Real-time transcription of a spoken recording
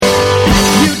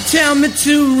me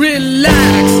to relax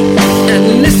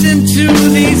and listen to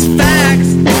these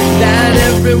facts that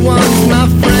everyone's my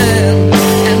friend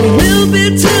and will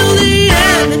be till the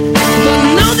end. But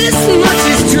know this much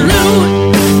is true.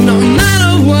 No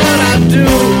matter what I do,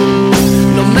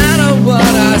 no matter what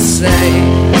I say,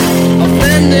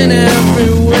 offending every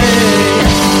way.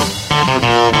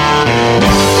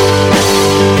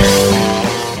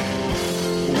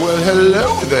 Well,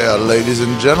 hello there, ladies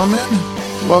and gentlemen.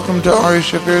 Welcome to Ari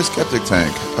Shaffir's Skeptic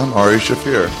Tank. I'm Ari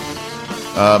Shaffir.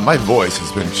 My voice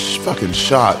has been fucking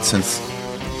shot since...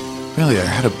 Really, I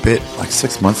had a bit like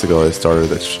 6 months ago I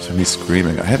started me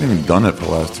screaming. I haven't even done it for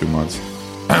the last 2 months.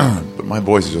 But my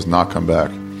voice has just not come back.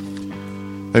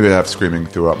 Maybe I have screaming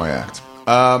throughout my act.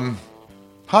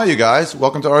 Hi, you guys.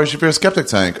 Welcome to Ari Shaffir's Skeptic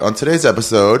Tank. On today's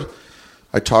episode,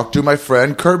 I talked to my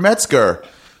friend Kurt Metzger.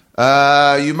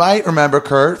 You might remember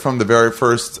Kurt from the very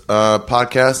first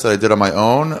podcast that I did on my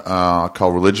own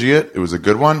called Religiate. It was a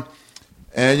good one.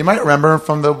 And you might remember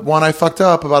from the one I fucked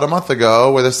up about a month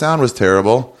ago where the sound was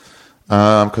terrible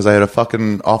because I had a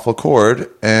fucking awful cord.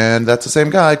 And that's the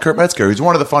same guy, Kurt Metzger. He's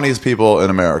one of the funniest people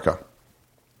in America.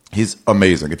 He's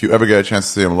amazing. If you ever get a chance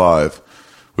to see him live,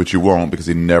 which you won't because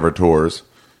he never tours,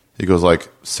 he goes like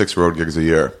 6 road gigs a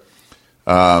year.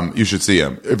 You should see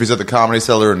him. If he's at the Comedy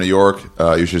Cellar in New York,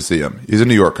 you should see him. He's a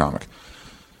New York comic.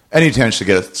 Any chance to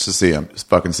get to see him, just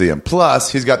fucking see him.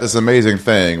 Plus, he's got this amazing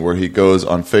thing where he goes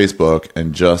on Facebook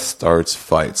and just starts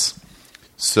fights.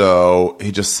 So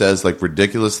he just says like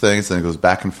ridiculous things and he goes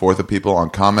back and forth with people on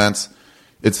comments.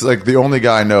 It's like the only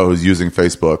guy I know who's using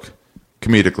Facebook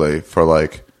comedically for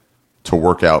like to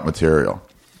work out material.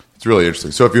 It's really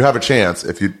interesting. So if you have a chance,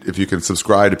 if you can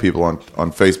subscribe to people on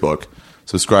Facebook,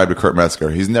 subscribe to Kurt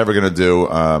Metzger. He's never going to do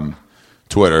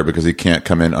Twitter because he can't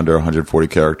come in under 140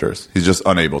 characters. He's just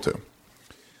unable to.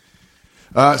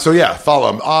 So yeah,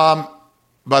 follow him.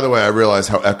 By the way, I realize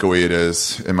how echoey it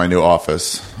is in my new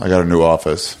office. I got a new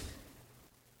office.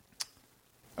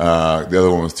 The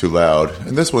other one was too loud.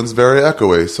 And this one's very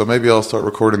echoey, so maybe I'll start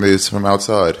recording these from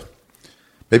outside.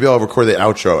 Maybe I'll record the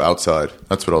outro outside.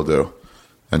 That's what I'll do.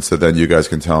 And so then you guys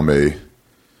can tell me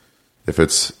if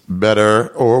it's better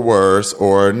or worse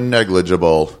or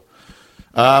negligible.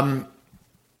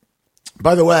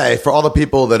 By the way, for all the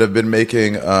people that have been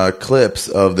making clips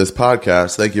of this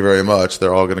podcast, thank you very much.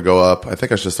 They're all going to go up. I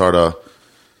think I should start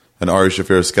an Ari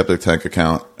Shaffir Skeptic Tank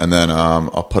account, and then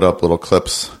I'll put up little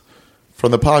clips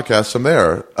from the podcast from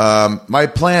there. My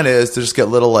plan is to just get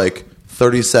little like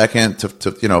 30-second to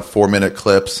 4-minute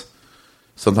clips,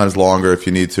 sometimes longer if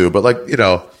you need to, but like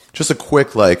just a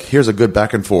quick like here's a good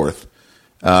back and forth,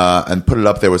 and put it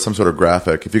up there with some sort of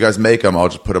graphic. If you guys make them, I'll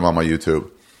just put them on my YouTube.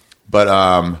 But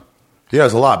yeah,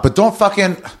 there's a lot. But don't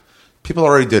fucking... People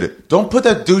already did it. Don't put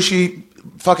that douchey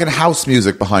fucking house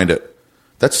music behind it.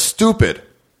 That's stupid.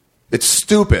 It's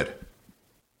stupid.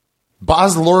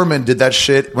 Baz Luhrmann did that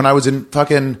shit when I was in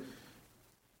fucking...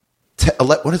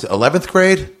 11th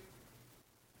grade?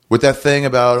 With that thing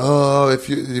about, if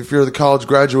you're the college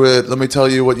graduate, let me tell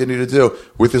you what you need to do.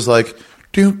 With this like...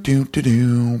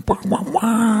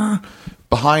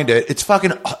 behind it.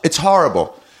 It's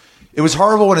horrible. It was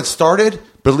horrible when it started,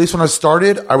 but at least when I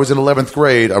started, I was in 11th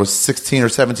grade. I was 16 or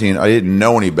 17. I didn't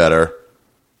know any better.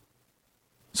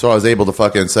 So I was able to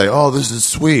fucking say, oh, this is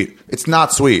sweet. It's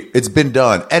not sweet. It's been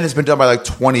done. And it's been done by like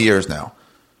 20 years now.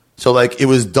 So like it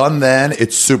was done then.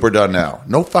 It's super done now.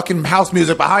 No fucking house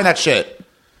music behind that shit.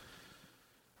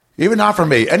 Even not for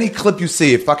me. Any clip you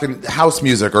see, fucking house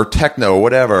music or techno or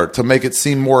whatever, to make it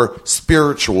seem more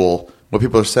spiritual, what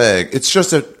people are saying. It's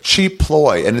just a cheap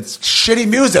ploy, and it's shitty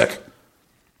music.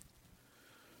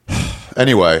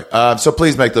 Anyway, so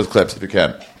please make those clips if you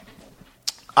can.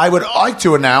 I would like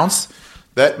to announce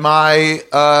that my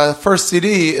first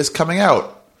CD is coming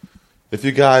out. If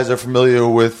you guys are familiar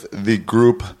with the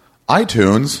group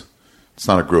iTunes, it's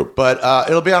not a group, but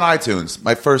it'll be on iTunes.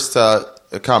 My first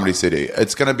comedy CD.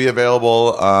 It's going to be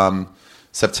available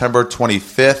September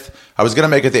 25th. I was going to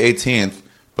make it the 18th,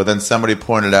 but then somebody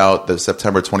pointed out that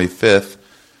September 25th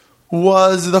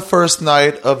was the first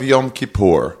night of Yom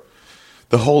Kippur,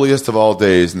 the holiest of all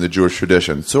days in the Jewish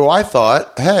tradition. So I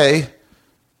thought, hey,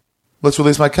 let's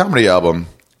release my comedy album,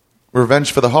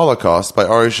 Revenge for the Holocaust by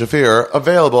Ari Shaffir,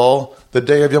 available the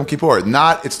day of Yom Kippur.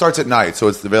 It starts at night, so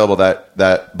it's available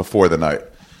that before the night.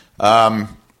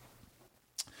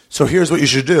 So here's what you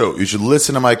should do. You should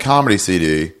listen to my comedy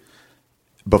CD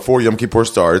before Yom Kippur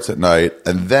starts at night,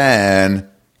 and then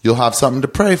you'll have something to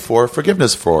pray for,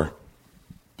 forgiveness for,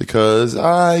 because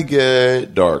I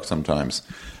get dark sometimes.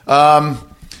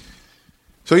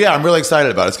 So So yeah, I'm really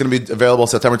excited about it. It's going to be available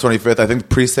September 25th. I think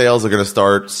pre-sales are going to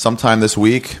start sometime this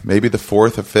week, maybe the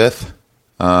 4th or 5th.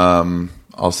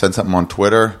 I'll send something on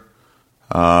Twitter.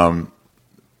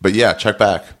 But yeah, check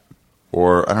back.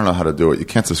 Or I don't know how to do it. You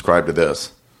can't subscribe to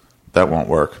this. That won't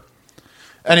work.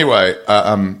 Anyway,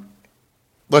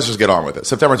 let's just get on with it.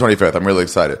 September 25th. I'm really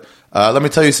excited. Let me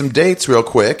tell you some dates real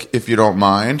quick, if you don't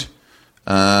mind.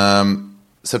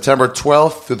 September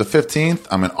 12th through the 15th,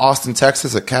 I'm in Austin,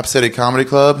 Texas at Cap City Comedy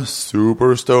Club.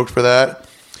 Super stoked for that.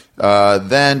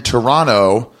 Then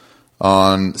Toronto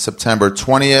on September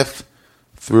 20th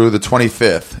through the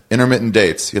 25th. Intermittent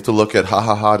dates. You have to look at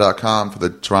hahaha.com for the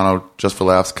Toronto Just for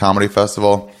Laughs Comedy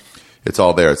Festival. It's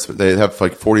all there. They have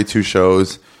like 42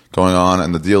 shows going on,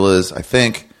 and the deal is, I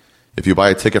think, if you buy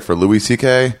a ticket for Louis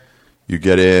C.K., you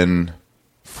get in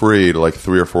free to like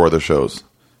 3 or 4 other shows.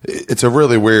 It's a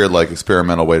really weird, like,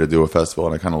 experimental way to do a festival,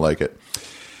 and I kind of like it.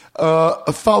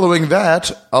 Following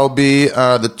that, I'll be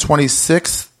the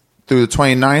 26th through the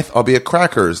 29th. I'll be at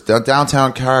Crackers,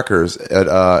 downtown Crackers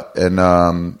in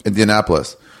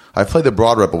Indianapolis. I've played the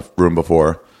Broad Room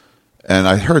before, and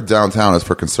I heard downtown is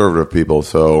for conservative people,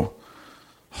 so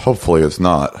hopefully it's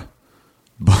not.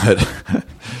 But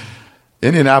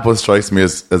Indianapolis strikes me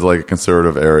as like a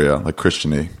conservative area, like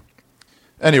Christian-y.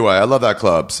 Anyway, I love that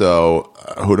club, so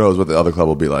who knows what the other club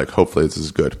will be like. Hopefully this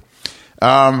is good.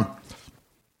 October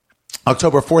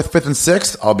 4th, 5th, and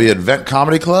 6th, I'll be at Vent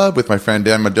Comedy Club with my friend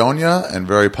Dan Madonia and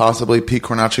very possibly Pete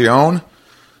Cornacchione.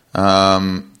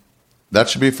 That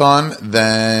should be fun.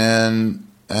 Then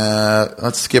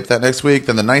let's skip that next week.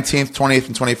 Then the 19th, 20th,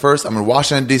 and 21st, I'm in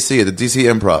Washington, D.C. at the D.C.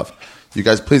 Improv. You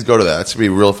guys, please go to that. It should be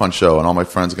a real fun show, and all my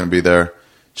friends are going to be there. It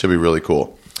should be really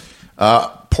cool.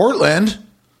 Portland...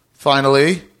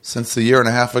 Finally, since a year and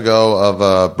a half ago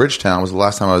of Bridgetown was the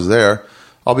last time I was there,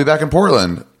 I'll be back in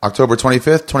Portland, October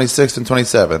 25th, 26th, and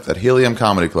 27th at Helium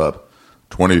Comedy Club.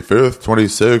 25th,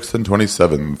 26th, and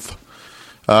 27th.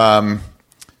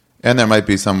 And there might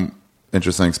be some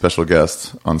interesting special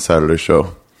guests on Saturday's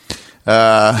show.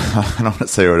 I don't want to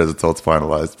say what it is until it's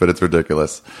finalized, but it's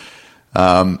ridiculous.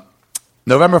 November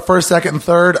 1st, 2nd, and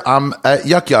 3rd, I'm at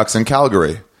Yuck Yucks in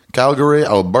Calgary,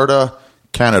 Alberta,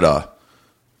 Canada.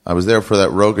 I was there for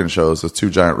that Rogan shows, those 2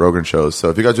 giant Rogan shows.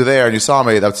 So if you guys were there and you saw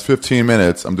me, that's 15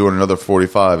 minutes. I'm doing another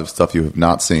 45 of stuff you have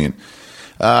not seen.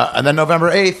 And then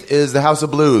November 8th is the House of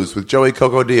Blues with Joey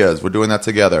Coco Diaz. We're doing that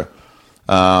together.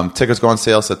 Tickets go on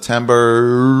sale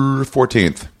September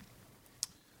 14th.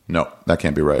 No, that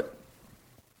can't be right.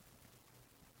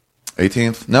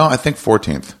 18th? No, I think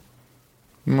 14th.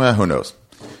 Who knows?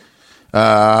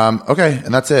 Okay,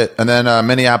 and that's it. And then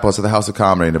Minneapolis at the House of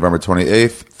Comedy, November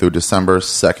 28th through December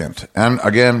 2nd. And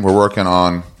again, we're working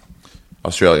on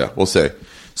Australia. We'll see.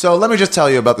 So let me just tell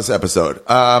you about this episode.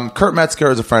 Kurt Metzger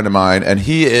is a friend of mine, and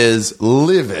he is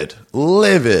livid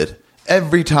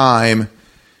every time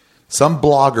some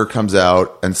blogger comes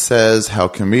out and says how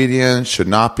comedians should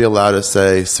not be allowed to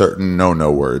say certain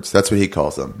no-no words. That's what he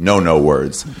calls them, no-no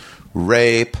words.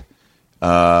 Rape.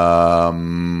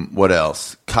 What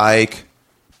else? Kike.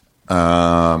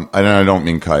 I don't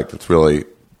mean kike. That's really,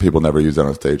 people never use that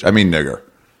on stage. I mean nigger.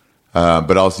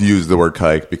 But I'll use the word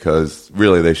kike because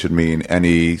really they should mean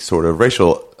any sort of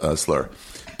racial slur.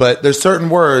 But there's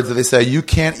certain words that they say you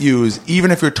can't use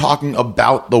even if you're talking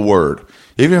about the word.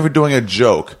 Even if you're doing a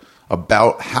joke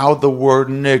about how the word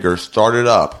nigger started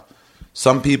up,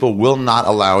 some people will not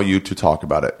allow you to talk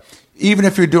about it. Even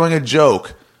if you're doing a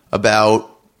joke about,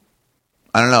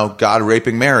 I don't know, God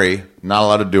raping Mary, not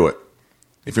allowed to do it.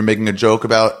 If you're making a joke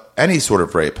about any sort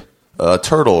of rape, a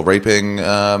turtle raping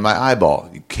my eyeball,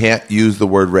 you can't use the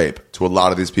word rape to a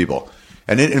lot of these people.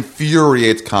 And it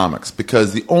infuriates comics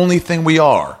because the only thing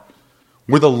we're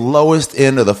the lowest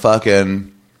end of the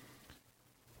fucking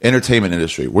entertainment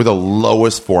industry. We're the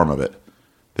lowest form of it.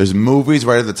 There's movies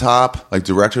right at the top, like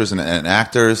directors and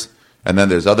actors, and then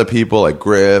there's other people like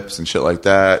Grips and shit like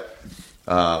that.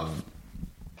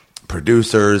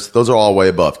 Producers, those are all way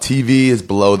above. TV is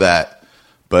below that,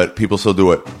 but people still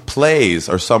do it. Plays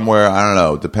are somewhere, I don't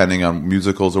know, depending on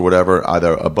musicals or whatever,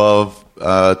 either above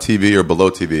TV or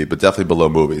below TV, but definitely below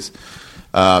movies.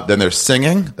 Then there's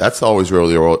singing. That's always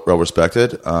really well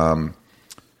respected. Bands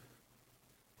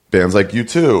like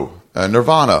U2,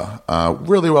 Nirvana,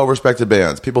 really well respected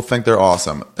bands. People think they're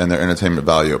awesome and their entertainment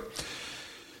value.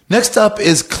 Next up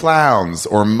is clowns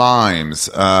or mimes.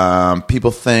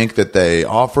 People think that they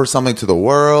offer something to the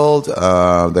world.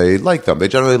 They like them. They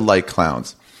generally like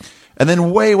clowns. And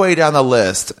then way down the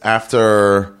list,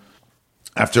 after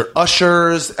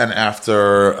ushers and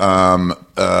after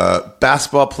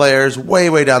basketball players,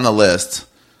 way down the list,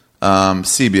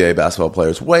 CBA basketball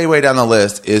players. Way, way down the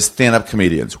list is stand-up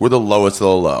comedians. We're the lowest of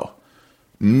the low.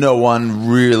 No one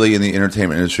really in the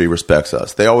entertainment industry respects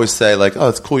us. They always say, like, oh,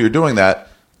 it's cool you're doing that.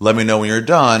 Let me know when you're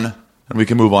done, and we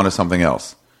can move on to something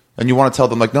else. And you want to tell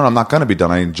them, like, no, I'm not going to be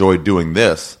done. I enjoy doing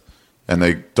this. And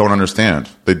they don't understand.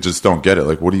 They just don't get it.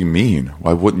 Like, what do you mean?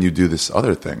 Why wouldn't you do this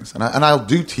other things? And I'll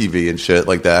do TV and shit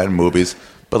like that and movies.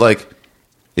 But, like,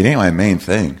 it ain't my main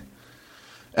thing.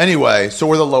 Anyway, so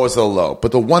we're the lowest of the low.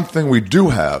 But the one thing we do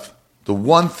have, the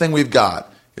one thing we've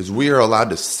got, is we are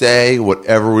allowed to say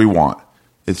whatever we want.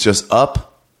 It's just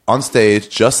up on stage,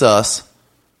 just us.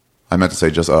 I meant to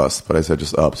say just us, but I said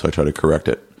just up, so I tried to correct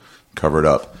it, cover it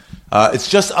up. It's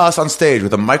just us on stage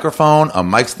with a microphone, a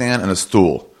mic stand, and a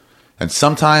stool. And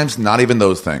sometimes not even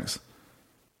those things.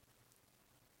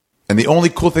 And the only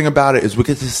cool thing about it is we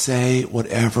get to say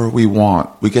whatever we want.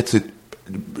 We get to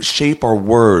shape our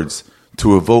words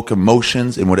to evoke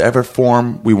emotions in whatever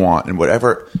form we want and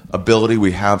whatever ability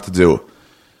we have to do.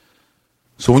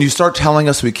 So when you start telling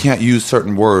us we can't use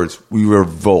certain words, we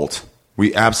revolt.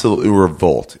 We absolutely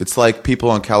revolt. It's like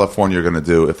people in California are going to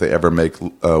do if they ever make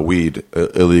weed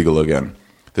illegal again.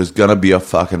 There's going to be a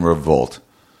fucking revolt.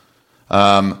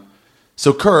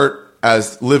 So Kurt,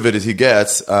 as livid as he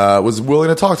gets, was willing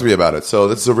to talk to me about it. So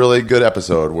this is a really good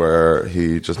episode where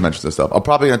he just mentions this stuff. I'll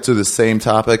probably get to the same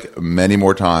topic many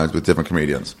more times with different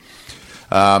comedians.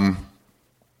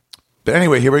 But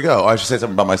anyway, here we go. I should say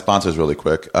something about my sponsors really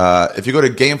quick. If you go to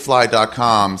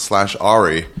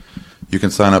gamefly.com/Ari, you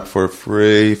can sign up for a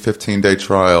free 15-day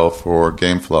trial for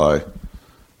Gamefly.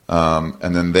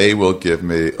 And then they will give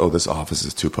me... Oh, this office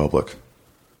is too public.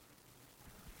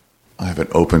 I have an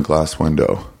open glass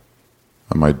window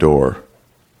on my door.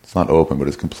 It's not open, but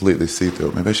it's completely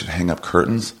see-through. Maybe I should hang up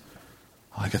curtains.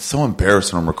 I get so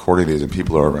embarrassed when I'm recording these and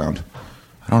people are around.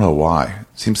 I don't know why.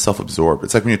 It seems self-absorbed.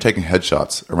 It's like when you're taking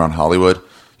headshots around Hollywood.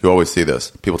 You always see this.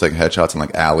 People taking headshots in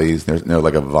like alleys. There's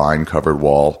like a vine-covered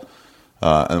wall.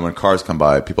 And when cars come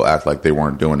by, people act like they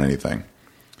weren't doing anything.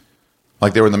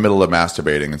 Like they were in the middle of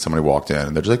masturbating and somebody walked in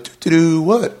and they're just like, do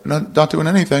what? Not doing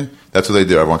anything. That's what they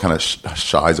do. Everyone kind of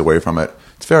shies away from it.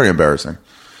 It's very embarrassing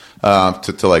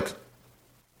to like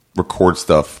record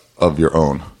stuff of your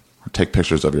own or take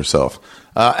pictures of yourself.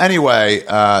 Anyway,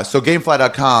 so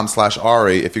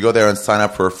gamefly.com/Ari, if you go there and sign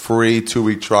up for a free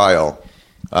 2-week trial,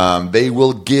 they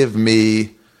will give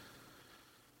me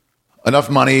enough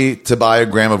money to buy a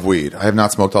gram of weed. I have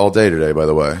not smoked all day today, by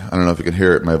the way. I don't know if you can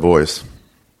hear it in my voice.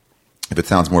 If it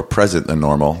sounds more present than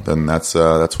normal, then that's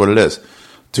what it is.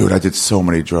 Dude, I did so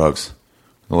many drugs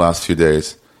the last few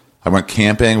days. I went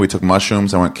camping. We took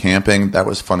mushrooms. I went camping. That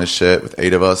was fun as shit with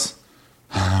 8 of us.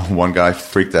 One guy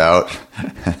freaked out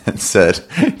and said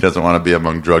he doesn't want to be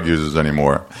among drug users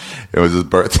anymore. It was his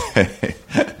birthday.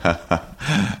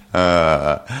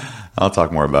 I'll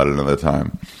talk more about it another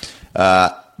time.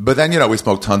 But then, we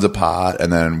smoked tons of pot,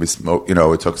 and then we smoked, we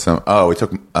took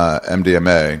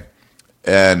MDMA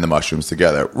and the mushrooms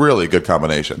together. Really good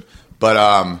combination.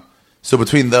 But so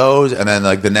between those and then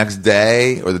like the next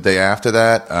day or the day after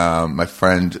that, my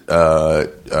friend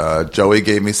Joey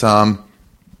gave me some,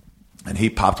 and he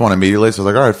popped one immediately. So I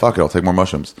was like, all right, fuck it, I'll take more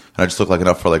mushrooms. And I just took like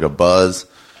enough for like a buzz,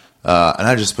 and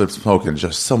I just been smoking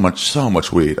just so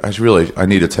much weed. I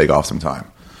need to take off some time.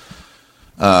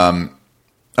 I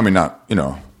mean, not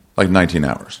like 19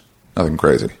 hours, nothing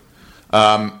crazy.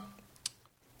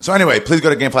 So anyway, please go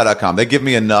to gamefly.com. They give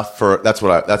me enough for that's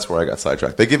where I got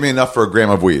sidetracked. They give me enough for a gram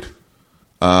of weed,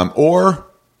 or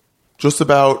just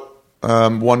about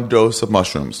 1 dose of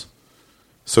mushrooms.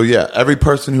 So yeah, every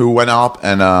person who went up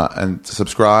and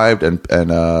subscribed and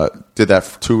did that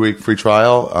 2-week free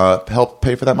trial helped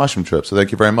pay for that mushroom trip. So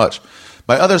thank you very much.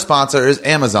 My other sponsor is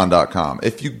Amazon.com.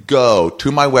 If you go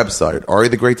to my website,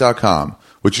 arithegreat.com,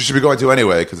 which you should be going to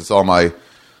anyway because it's all my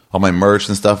merch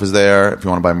and stuff is there if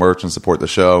you want to buy merch and support the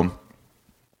show.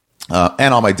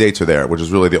 And all my dates are there, which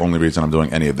is really the only reason I'm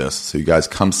doing any of this. So you guys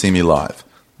come see me live.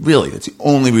 Really, it's the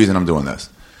only reason I'm doing this.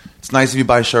 It's nice if you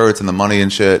buy shirts and the money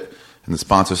and shit and the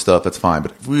sponsor stuff, that's fine.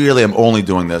 But really, I'm only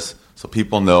doing this so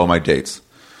people know my dates.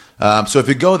 So if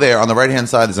you go there, on the right-hand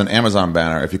side, there's an Amazon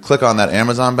banner. If you click on that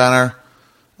Amazon banner,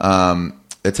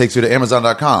 it takes you to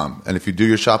Amazon.com. And if you do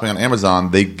your shopping on Amazon,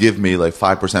 they give me like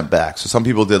 5% back. So some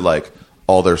people did like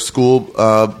all their school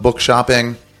book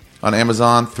shopping on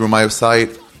Amazon through my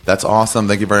site. That's awesome.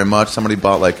 Thank you very much. Somebody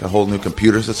bought like a whole new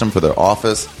computer system for their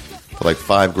office for like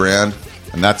 $5,000,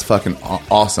 and that's fucking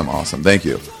awesome. Thank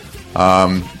you.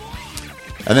 And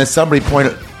then somebody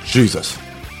pointed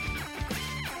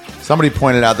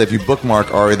out that if you bookmark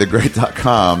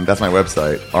arithegreat.com, that's my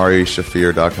website,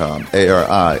 arishafir.com,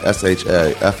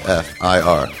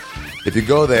 ARISHAFFIR. If you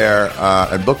go there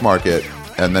and bookmark it,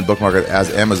 and then bookmark it as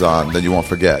Amazon, then you won't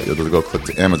forget. You'll go click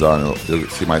to Amazon, and you'll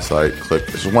see my site. Click.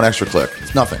 It's just one extra click.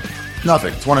 It's nothing.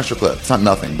 Nothing. It's one extra click. It's not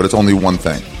nothing, but it's only one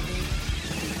thing.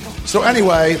 So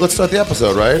anyway, let's start the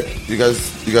episode, right? You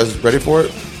guys ready for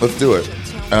it? Let's do it.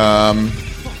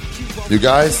 You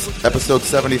guys, episode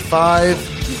 75.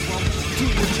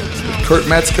 Kurt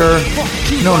Metzger.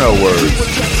 No words.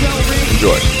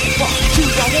 Enjoy. Fuck you,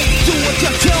 I won't do what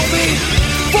you tell me.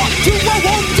 Fuck you, I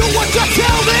won't do what you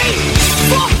tell me.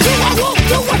 Fuck you, I won't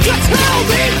do what you tell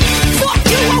me. Fuck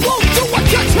you, I won't do what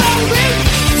you tell me.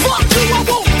 Fuck you, I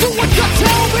won't do what you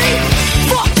tell me.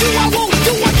 Fuck you, I won't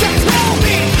do what you tell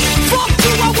me. Fuck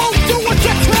you, I won't do what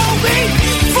you tell me.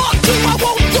 Fuck you, I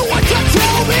won't do what you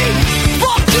tell me.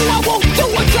 Fuck you, I won't do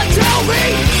what you tell me.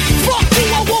 Fuck you,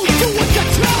 I won't do what you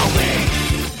tell me.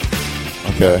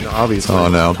 Okay. Obviously. Oh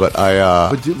no, but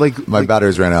my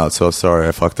batteries ran out, so sorry,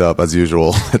 I fucked up as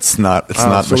usual. It's not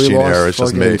so machine error. It's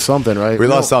just me. Something, right? We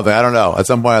lost something. I don't know. At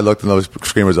some point, I looked and those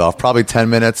screamers off. Probably 10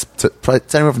 minutes. Probably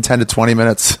anywhere from 10 to 20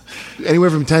 minutes.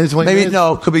 Anywhere from 10 to 20 Maybe minutes?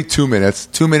 no. Could be 2 minutes.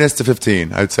 2 minutes to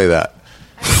 15. I'd say that.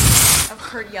 I've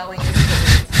heard yelling.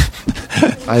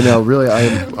 I know. Really,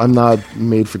 I'm not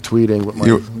made for tweeting. With my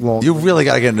long, You really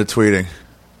got to get into tweeting.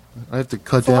 I have to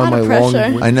cut a down lot my of long.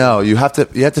 pressure. I know. You have to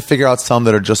figure out some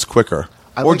that are just quicker.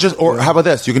 Or how about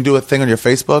this? You can do a thing on your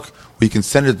Facebook where you can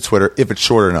send it to Twitter if it's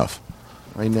short enough.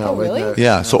 I know. Oh, really?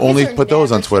 Yeah. So only are put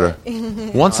those on never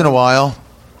Twitter. Once in a while.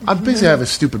 I'm busy. I have a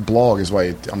stupid blog, is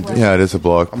why I'm doing. Yeah, it is a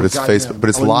blog, I'm but a it's goddamn- Facebook, but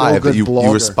it's I'm a no live. good That you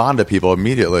blogger. respond to people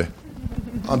immediately.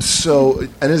 I'm so. And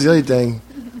there's the other thing,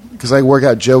 because I work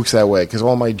out jokes that way. Because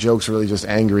all my jokes are really just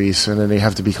angries, and then they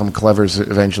have to become clevers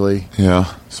eventually.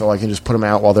 Yeah. So I can just put them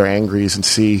out while they're angries and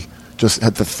see just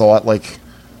at the thought, like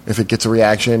if it gets a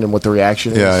reaction and what the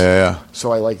reaction is. Yeah.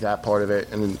 So I like that part of it,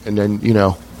 and then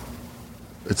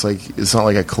it's like it's not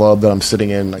like a club that I'm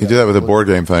sitting in. You do that with a board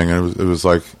game thing, and it was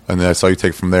like, and then I saw you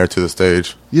take from there to the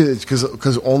stage. Yeah, it's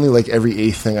because only like every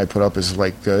eighth thing I put up is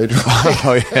like good.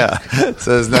 Oh yeah.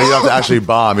 So no, you don't have to actually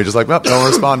bomb. You're just like, nope, no one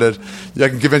responded. You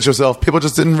can convince yourself people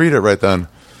just didn't read it right then.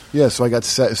 Yeah, so I got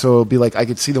set. So it'll be like I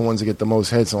could see the ones that get the most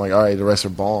hits. I'm like, all right, the rest are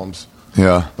bombs.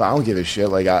 Yeah. But I don't give a shit.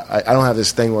 Like I don't have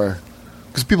this thing where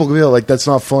because people can be like, that's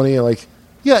not funny. And like,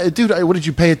 yeah, dude, what did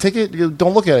you pay a ticket?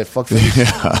 Don't look at it, fuckface.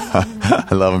 Yeah.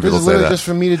 I love when This people is say literally that. just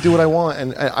for me to do what I want,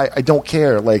 and I don't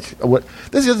care. Like, what?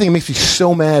 That's the other thing that makes me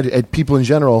so mad at people in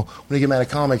general when they get mad at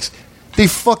comics. They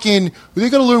got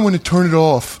to learn when to turn it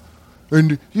off. And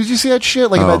did you see that shit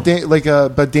about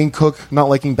Dane Cook not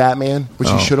liking Batman, which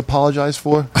he should apologize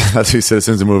for? That's what he said as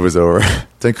soon as the movie was over.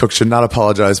 Dan Cook should not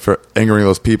apologize for angering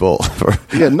those people.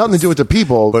 Yeah, nothing to do with the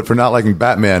people, But for not liking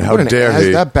Batman, how what an dare ass.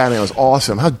 he? That Batman was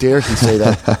awesome. How dare he say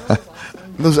that?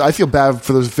 I feel bad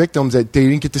for those victims that they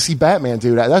didn't get to see Batman,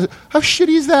 dude. How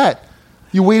shitty is that?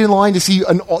 You wait in line to see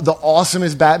the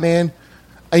awesomest Batman,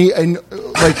 and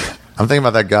like, I'm thinking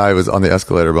about that guy who was on the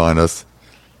escalator behind us.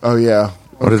 oh yeah,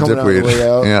 What a coming out on the dickweed. way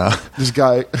out. Yeah. This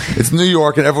guy. It's New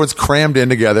York, and everyone's crammed in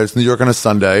together. It's New York on a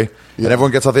Sunday, and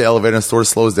everyone gets off the elevator, and the store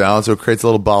slows down, so it creates a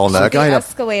little bottleneck. guy- The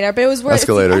escalator, but it was worse.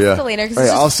 Escalator, yeah. Escalator, because Hey,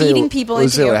 it's I'll just say- feeding people let's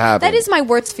into say you. what happened. That is my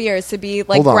worst fear, is to be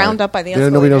like Hold on. ground up by the Yeah,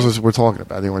 escalator. nobody knows what we're talking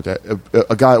about. They weren't that.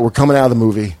 A guy. We're coming out of the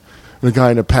movie. And a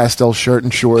guy in a pastel shirt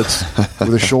and shorts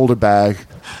with a shoulder bag.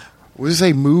 What does it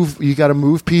say? Move. You got to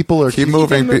move people or Keep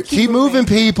moving. Keep moving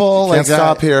people. Can't that.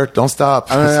 stop here. Don't stop.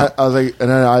 And then I was like,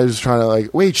 and then I was trying to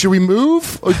like, wait, should we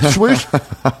move? Or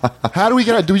how do we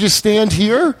get out? Do we just stand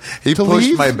here? He to pushed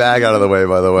leave? my bag out of the way,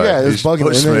 by the way. Yeah, it was He bugging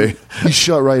pushed me. And me. then he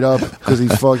shut right up because he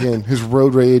fucking his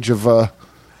road rage of.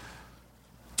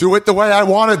 Do it the way I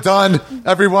want it done,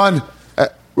 everyone.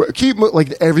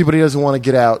 Like everybody doesn't want to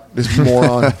get out. This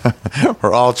moron.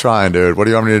 We're all trying, dude. What do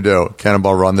you want me to do?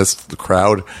 Cannonball run this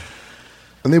crowd?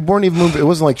 And they weren't even moving. It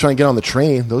wasn't like trying to get on the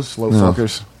train. Those slow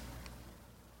fuckers.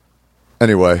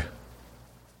 Anyway.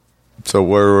 So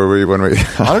where were we when we...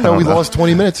 I don't know. We lost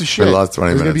 20 minutes of shit. We lost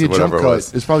 20 There's minutes, gonna be a jump whatever it cut.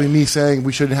 was. It's probably me saying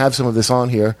we shouldn't have some of this on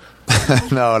here.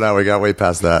 No, we got way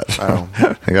past that.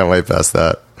 Oh. I got way past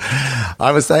that.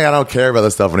 I was saying I don't care about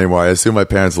this stuff anymore. I assume my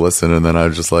parents listen, and then I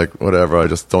was just like, whatever. I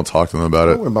just don't talk to them about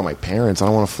I it. don't worry about my parents. I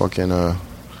don't want to fucking. I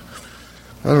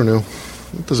don't know.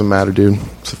 It doesn't matter, dude.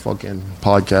 It's a fucking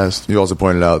podcast. You also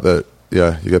pointed out that,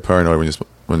 yeah, you get paranoid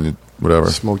when you whatever.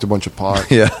 Smoked a bunch of pot.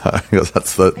 Yeah, I guess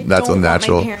that's I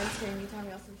unnatural. don't want my parents hearing me talking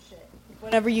about some shit.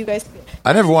 Whatever you guys feel.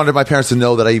 I never wanted my parents to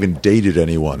know that I even dated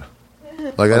anyone.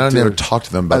 Like, I don't Dude, even talk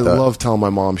to them about I that. love telling my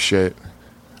mom shit.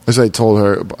 As I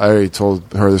already told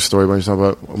her this story a bunch of times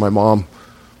about my mom.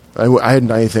 I hadn't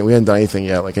done anything. We hadn't done anything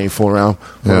yet, like any fooling around.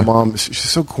 My Yeah. mom, she's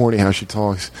so corny how she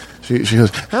talks. She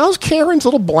goes, "How's Karen's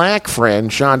little black friend,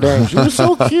 Shonda? She was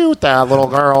so cute, that little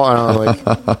girl." And I'm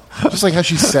like, just like how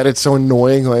she said it, so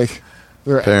annoying, like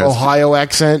her Parents. Ohio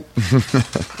accent. And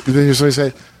then you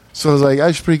said, so I was like,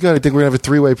 "That's pretty good. I think we're gonna have a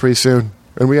 3-way pretty soon."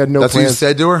 And we had no That's what you plans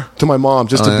said to her? to my mom,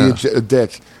 just to Oh, be a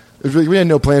dick. We had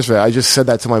no plans for that. I just said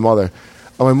that to my mother.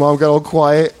 And my mom got all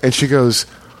quiet, and she goes,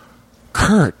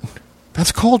 "Kurt,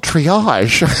 that's called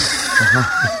triage."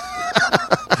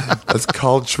 That's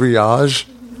called triage.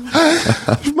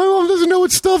 My mom doesn't know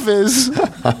what stuff is. She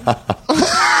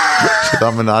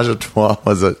thought Menage a Trois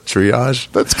was a triage.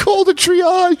 That's called a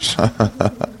triage.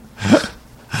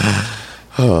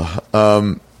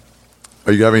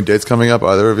 Are you having dates coming up,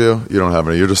 either of you? You don't have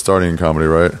any. You're just starting in comedy,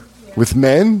 right? With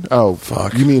men? Oh,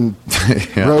 fuck. You mean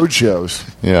Yeah. road shows?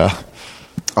 Yeah.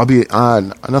 I'll be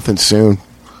on nothing soon.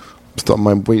 Still,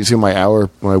 wait to see my hour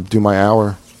when I do my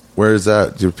hour. Where is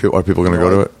that? Are people going to go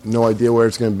to it? No idea where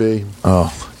it's going to be.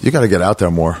 Oh, you got to get out there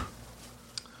more.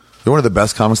 You're one of the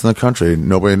best comics in the country.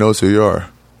 Nobody knows who you are.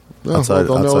 They'll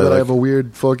know that I have a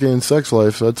weird fucking sex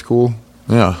life, so that's cool.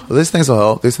 Yeah. Well, these things will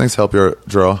help. These things help your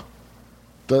draw.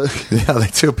 Yeah, they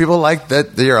do. People like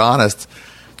that you're honest.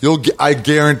 I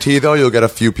guarantee, though, you'll get a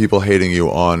few people hating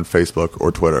you on Facebook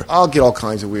or Twitter. I'll get all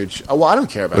kinds of weird shit. Well, I don't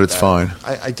care about that. But it's fine.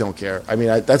 I don't care. I mean,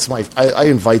 I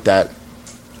invite that.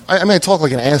 I talk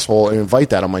like an asshole and invite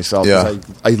that on myself. 'Cause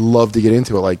I love to get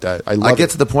into it like that. I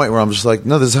get to the point where I'm just like,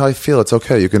 no, this is how I feel. It's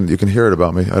okay. You can hear it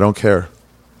about me. I don't care.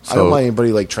 I don't mind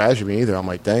anybody like trashing me either. I'm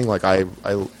like, dang, like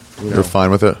You're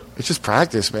fine with it? It's just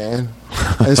practice, man.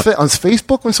 And on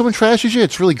Facebook, when someone trashes you,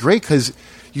 it's really great because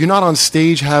you're not on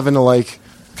stage having to like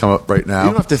come up right now. You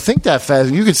don't have to think that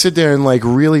fast. You could sit there and like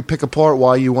really pick apart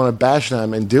why you want to bash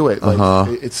them and do it.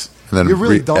 Like it's and then you're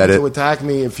really dumb edit. to attack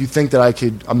me if you think that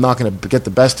I'm not going to get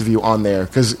the best of you on there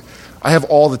because I have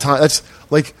all the time. That's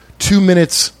like 2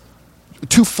 minutes,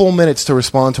 2 full minutes to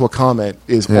respond to a comment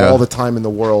is all the time in the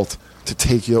world to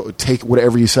take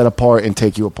whatever you set apart and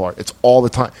take you apart. It's all the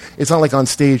time. It's not like on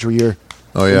stage where you're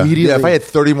immediately. Yeah, if I had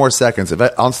 30 more seconds,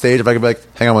 on stage, if I could be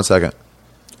like, hang on 1 second.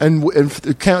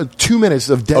 And count 2 minutes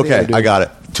of dead air. Okay, I got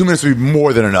it. 2 minutes would be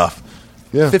more than enough.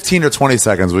 Yeah. 15 or 20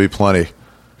 seconds would be plenty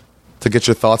to get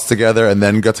your thoughts together and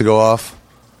then get to go off.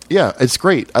 Yeah, it's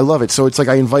great. I love it. So it's like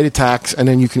I invite attacks, and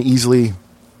then you can easily,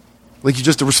 like you're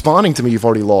just responding to me, you've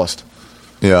already lost.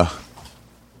 Yeah.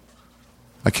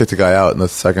 I kicked a guy out in the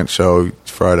second show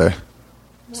Friday.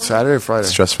 Saturday or Friday?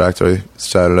 Stress Factory.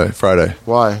 Friday.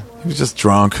 Why? He was just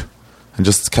drunk and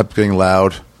just kept getting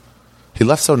loud. He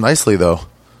left so nicely, though.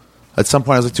 At some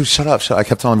point, I was like, dude, shut up. I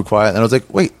kept telling him to be quiet. And I was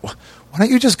like, wait, why don't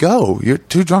you just go? You're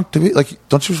too drunk to be, like,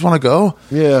 don't you just want to go?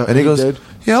 Yeah. And he goes, did.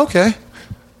 yeah, okay.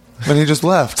 And he just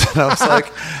left. And I was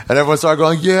like, and everyone started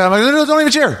going, yeah. I'm like, no, don't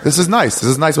even cheer. This is nice. This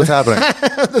is nice what's happening.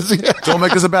 Don't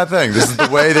make this a bad thing. This is the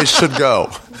way they should go.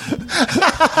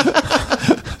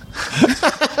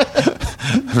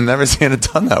 I've never seen it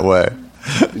done that way.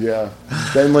 Yeah.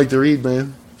 Didn't like to read,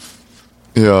 man.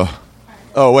 Yeah.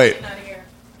 Oh, wait.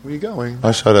 Where are you going?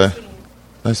 Hi, Sade.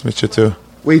 Nice to meet you, too.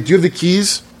 Wait, do you have the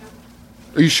keys?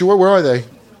 Are you sure? Where are they?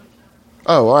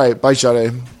 Oh, all right. Bye,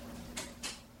 Sade.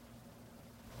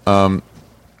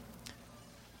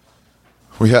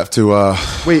 We have to,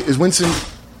 Wait, is Winston...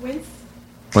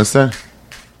 Winston?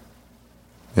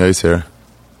 Yeah, he's here.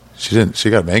 She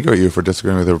got angry at you for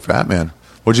disagreeing with her Batman.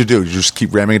 What'd you do? Did you just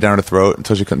keep ramming it down her throat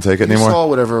until she couldn't take it You anymore? saw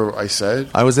whatever I said.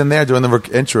 I was in there doing the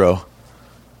intro.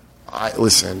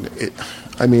 Listen,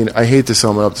 I mean, I hate to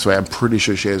sum it up this way. I'm pretty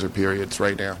sure she has her periods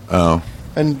right now. Oh.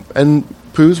 And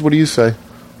Poos, what do you say? I don't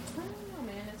know,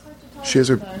 man. It's hard to tell.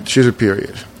 She has her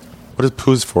period. What is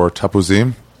Poos for?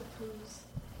 Tapuzim?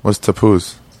 What's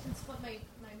Tapuz? That's what my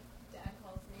dad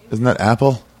calls me. Isn't that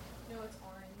apple? No, it's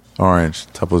orange. Orange.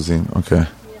 Tapuzim. Okay. Yeah.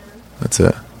 That's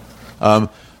it.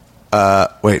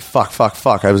 Wait, fuck.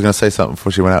 I was going to say something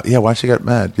before she went out. Yeah, why'd she get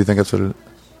mad? Do you think that's what it...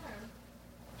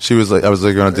 She was like, I was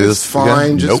like, going to do It's this fine.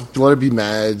 again? Just Nope. let her be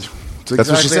mad. It's That's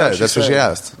what she exactly how said. That's what she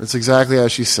asked. It's exactly how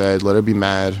she said. Let her be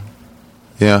mad.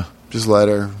 Yeah. Just let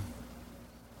her.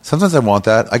 Sometimes I want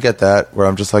that. I get that, where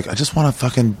I'm just like, I just want to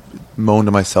fucking moan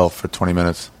to myself for 20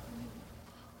 minutes.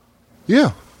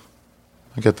 Yeah.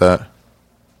 I get that.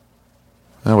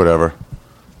 Whatever.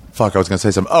 Fuck, I was going to say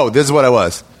something. Oh, this is what I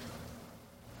was.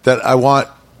 That I want...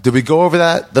 Did we go over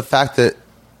that? The fact that,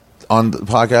 on the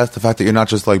podcast, the fact that you're not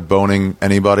just like boning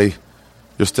anybody.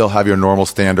 You still have your normal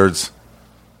standards.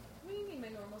 What do you mean my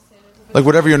normal standards? Like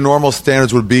whatever your normal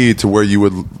standards would be to where you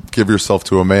would give yourself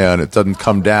to a man. It doesn't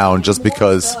come down just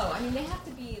because... I mean, they have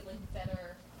to be like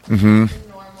better than normal,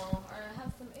 or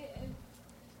have some.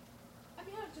 I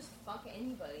mean, I just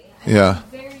And Yeah.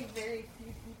 Very, very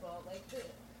few people like this.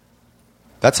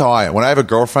 That's how I am. When I have a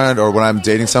girlfriend or when I'm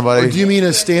dating somebody, Do you mean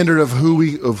a standard of who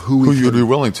we who you'd be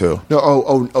willing to? No,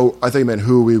 oh! I thought you meant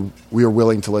who we are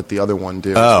willing to let the other one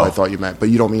do. That's Oh. what I thought you meant, but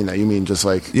you don't mean that. You mean just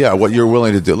like Yeah, what you're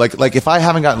willing to do. Like if I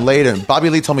haven't gotten laid, and Bobby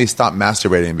Lee told me he stopped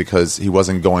masturbating because he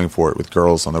wasn't going for it with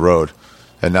girls on the road.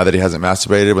 And now that he hasn't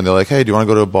masturbated, when they're like, "Hey, do you want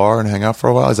to go to a bar and hang out for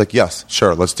a while?" He's like, "Yes,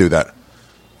 sure, let's do that."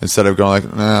 Instead of going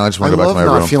like, "Nah, I just I want to go back love to my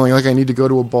not room." feeling like I need to go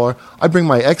to a bar. I bring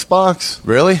my Xbox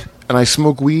Really? and I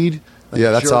smoke weed.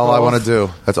 Yeah, that's jerk all I off. want to do.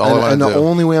 That's all I want And to the do.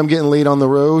 only way I'm getting laid on the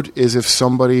road is if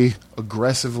somebody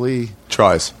aggressively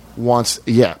Tries. wants.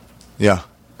 Yeah, Yeah.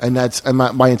 and that's and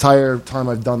my entire time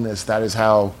I've done this. That is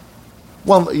how.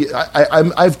 Well,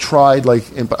 I've tried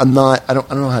but I'm not. I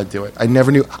don't know how to do it. I never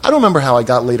knew. I don't remember how I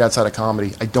got laid outside of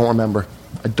comedy. I don't remember.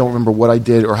 I don't remember what I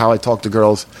did or how I talked to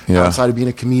girls Yeah. outside of being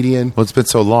a comedian. Well, it's been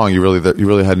so long. You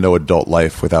really had no adult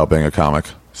life without being a comic.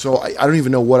 So I don't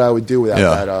even know what I would do without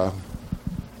Yeah. that.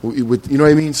 With you know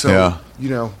what I mean? So Yeah.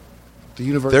 The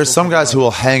universe. There's some guys who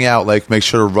will hang out, like make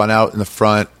sure to run out in the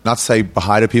front, not to say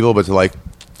behind to people, but to like,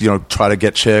 try to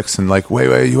get chicks and like,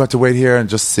 wait, you have to wait here and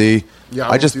just see. Yeah, I I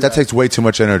won't just do that that. takes way too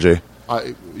much energy.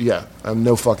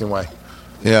 No fucking way.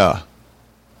 Yeah.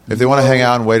 If they want to hang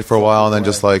out and wait for a while and then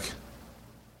just like,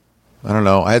 I don't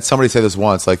know. I had somebody say this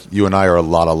once, like, you and I are a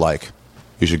lot alike.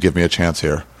 You should give me a chance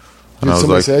here. And Did I was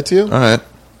somebody like, say that to you? All right.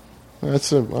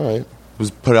 All right. It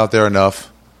was put out there enough.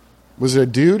 Was it a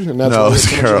dude? And that's No, why it was a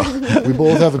there's so much- We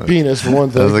both have a penis for one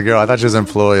There was thing. a girl. I thought she was an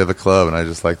employee of the club, and I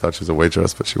just like thought she was a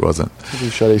waitress, but she wasn't.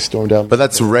 Sade stormed out. But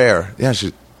that's rare. Yeah,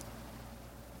 she.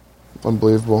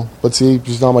 Unbelievable. But see,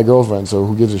 she's not my girlfriend, so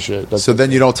who gives a shit? So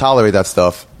then you don't tolerate that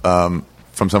stuff from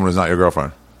someone who's not your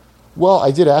girlfriend. Well,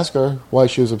 I did ask her why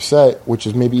she was upset, which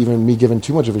is maybe even me giving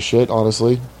too much of a shit,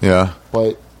 honestly. Yeah.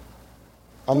 But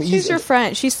I'm She's your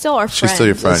friend. She's still our friend. She's still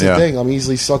your friend. That's Yeah. the thing. I'm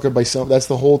easily suckered by some. That's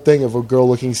the whole thing of a girl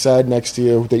looking sad next to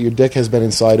you that your dick has been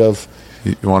inside of.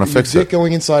 You want to Your fix dick it.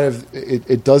 going inside of it.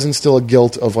 It does instill a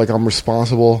guilt of like I'm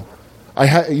responsible. You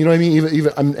know what I mean?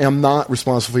 Even I'm not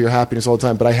responsible for your happiness all the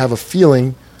time, but I have a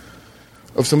feeling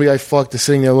of somebody I fucked is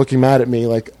sitting there looking mad at me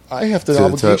like I have the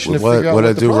obligation to figure out what what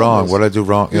I the do problem wrong? is. What I do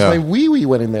wrong? Because Yeah. my wee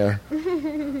went in there.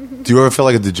 Do you ever feel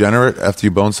like a degenerate after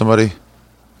you bone somebody?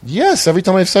 Yes, every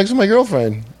time I have sex with my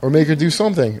girlfriend or make her do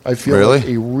something, I feel Really? like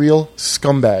a real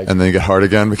scumbag. And then you get hard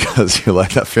again because you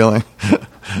like that feeling?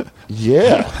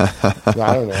 Yeah.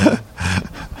 I don't know.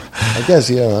 I guess,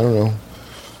 yeah, I don't know.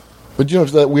 But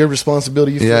it's that weird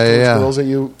responsibility you feel Yeah, towards yeah. girls that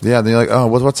you... Yeah, then you're like, oh,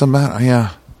 what's the matter? Yeah.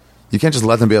 You can't just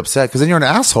let them be upset because then you're an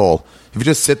asshole. If you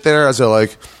just sit there as they're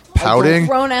like pouting.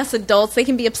 Grown ass adults, they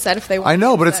can be upset if they want. I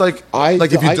know, to but be it's upset.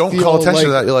 like if you I don't feel call attention to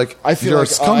like- that, you're like, I feel you're like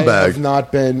a scumbag. I have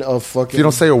not been a fucking... If you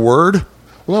don't say a word,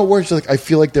 Well, no, words, like, I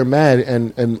feel like they're mad,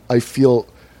 and I feel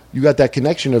you got that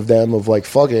connection of them of, like,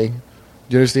 fucking.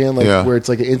 Do you understand? Like, Yeah. where it's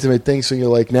like an intimate thing, so you're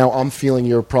like, now I'm feeling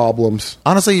your problems.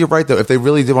 honestly, you're right though. If they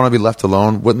really did want to be left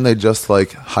alone, wouldn't they just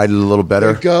like hide it a little better?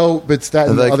 There you go, but it's that,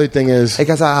 and Like, the other thing is... hey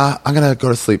guys, I'm gonna go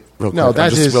to sleep real No, quick. I'm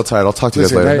that's just real tired. I'll talk to you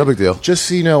guys later. No big deal. Just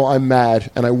so you know, I'm mad,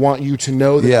 and I want you to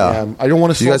know that Yeah. I am. I don't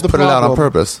want to solve You guys the put problem. it out on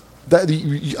purpose.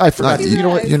 I forgot. Not- You know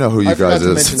what? you know who you I forgot guys to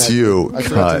is. mention It's that. you I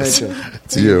forgot to guys. mention.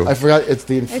 It's you. I forgot. It's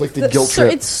the inflicted guilt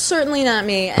trip. It's certainly not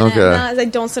me. And Okay. I'm not, I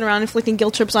don't sit around inflicting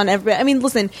guilt trips on everybody. I mean,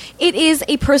 listen, it is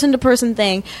a person-to-person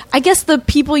thing. I guess the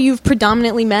people you've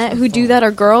predominantly met who do that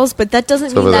are girls, but that doesn't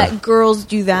mean over there. that girls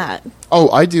do that. Oh,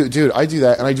 I do, dude. I do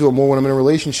that, and I do it more when I'm in a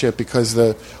relationship because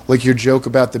your joke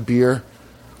about the beer,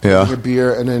 Yeah. your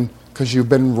beer, and then because you've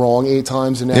been wrong 8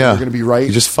 times and now Yeah. you're going to be right.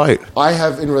 You just fight. I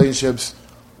have in relationships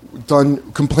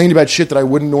complained about shit that I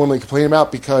wouldn't normally complain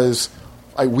about because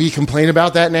we complain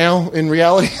about that now in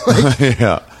reality. Like,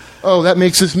 Yeah. oh, that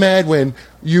makes us mad when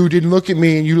you didn't look at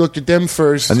me and you looked at them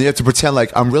first. And you have to pretend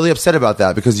like I'm really upset about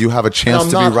that because you have a And chance I'm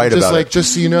to not. be right I'm just about like, it.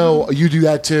 just so you know, you do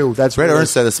that too. That's Red what it Ernst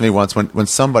is. said this to me once when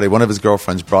one of his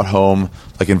girlfriends brought home,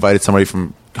 like invited somebody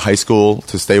from high school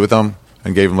to stay with them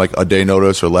and gave him like a day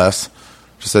notice or less.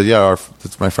 She said, yeah,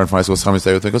 that's my friend from high school is coming to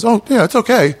stay with me. He goes, oh, yeah, it's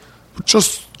okay. But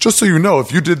just so you know,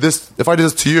 if I did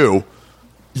this to you,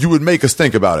 you would make us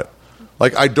think about it.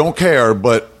 Like, I don't care,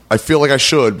 but I feel like I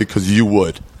should because you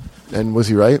would. And was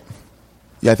he right?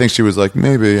 Yeah, I think she was like,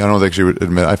 maybe. I don't think she would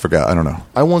admit. I forgot. I don't know.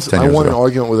 I 10 years won an ago.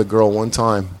 argument with a girl one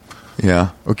time. Yeah.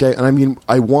 Okay, and I mean,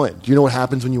 I won. Do you know what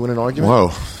happens when you win an argument?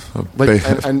 Whoa. Like,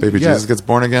 and Baby yeah. Jesus gets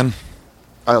born again?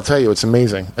 I'll tell you, it's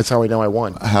amazing. That's how I know I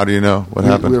won. How do you know? What We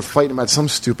happened? were fighting about some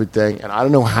stupid thing, and I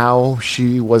don't know how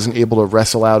she wasn't able to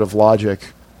wrestle out of logic.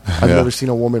 I've Yeah. never seen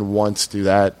a woman once do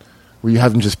that, where you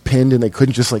have them just pinned and they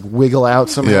couldn't just like wiggle out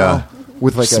somehow Yeah.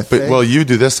 with like a thing. Well, you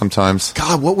do this sometimes.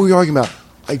 God, what were we arguing about?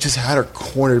 I just had her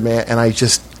cornered, man, and I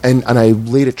just and I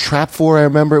laid a trap for her. I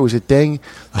remember it was a thing,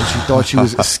 and she thought she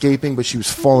was escaping, but she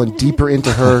was falling deeper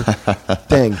into her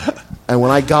thing. And when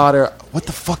I got her, what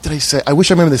the fuck did I say? I wish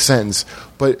I remember the sentence,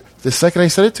 but the second I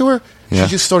said it to her, Yeah.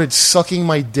 she just started sucking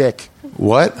my dick.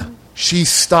 What? She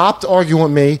stopped arguing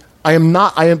with me.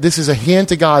 This is a hand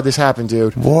to God this happened,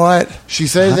 dude. What? She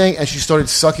said anything, and she started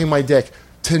sucking my dick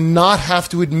to not have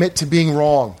to admit to being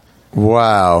wrong.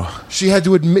 Wow. She had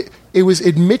to admit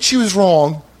she was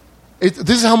wrong.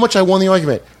 This is how much I won the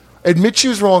argument. Admit she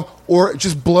was wrong, or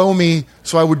just blow me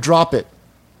so I would drop it.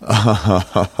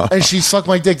 And she sucked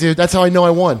my dick, dude. That's how I know I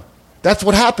won. That's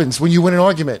what happens when you win an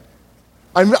argument.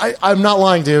 I'm not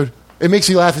lying, dude. It makes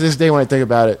me laugh to this day when I think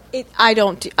about it.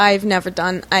 I've never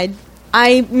done.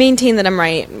 I maintain that I'm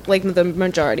right, like the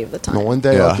majority of the time. No, one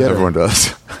day Yeah, I'll get everyone her.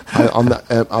 does.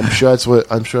 I'm sure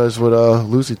that's what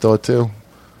Lucy thought too,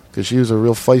 because she was a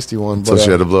real feisty one. So But,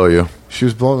 she had to blow you. she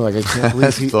was blowing like I can't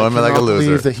believe Blowing me like a cannot loser.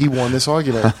 believe that he won this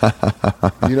argument.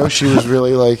 She was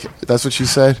really like that's what she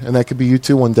said, and that could be you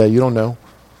too one day. You don't know.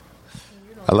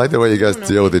 I like the way you guys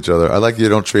deal with each other. I like you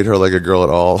don't treat her like a girl at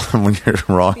all. When you're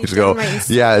wrong, you just go, downright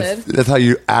stupid. yeah, that's how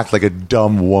you act like a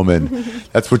dumb woman.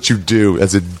 That's what you do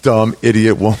as a dumb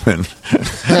idiot woman.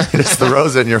 Just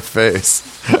throws it in your face.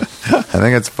 I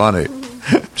think it's funny.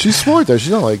 She's smart though.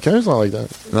 She's not like Karen's not like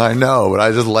that. I know, but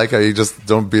I just like how you just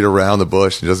don't beat around the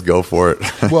bush and just go for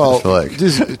it. Well,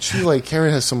 like,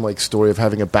 Karen has some like story of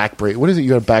having a back brace. What is it? You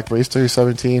got a back brace till you're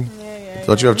 17?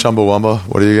 don't you have Chumbawamba?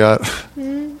 What do you got?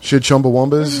 She had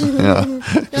Chumbawambas. Yeah, No,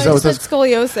 that it's what that's-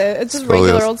 scoliosis. It's just Scoliosis.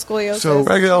 regular old scoliosis. So-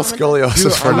 regular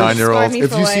scoliosis for a I'm gonna 9-year-old. describe me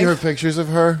If for you see life. her pictures of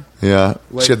her, Yeah,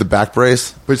 Like- she had the back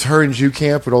brace. but it's her in Jew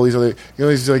camp with all these other,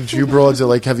 these like Jew broads that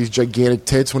like have these gigantic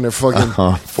tits when they're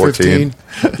fucking 14.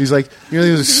 15. These like,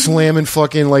 these slamming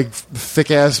fucking like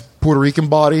thick ass Puerto Rican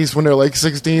bodies when they're like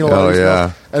 16. all Oh, these yeah.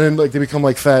 stuff. And then like they become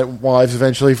like fat wives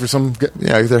eventually for some.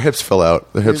 Yeah, their hips fill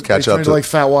out. Their hips catch they turn up into to like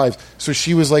fat wives. So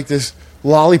she was like this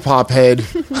lollipop head,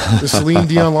 the Celine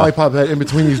Dion lollipop head in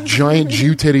between these giant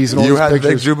Jew titties and all You these had big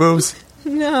pictures. Jew boobs?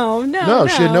 no, No,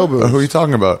 she had no boobs. Who are you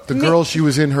talking about? The girl she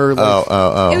was in her like,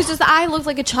 It was just I looked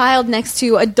like a child next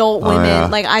to adult women. yeah.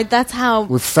 Like that's how.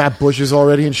 with fat bushes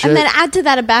already and shit. And then add to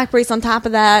that a back brace on top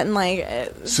of that, and like.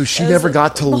 So she it was- never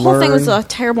got to the whole thing was learn- a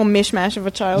terrible mishmash of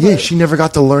a childhood. Yeah, she never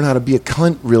got to learn how to be a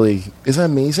cunt. Really, isn't that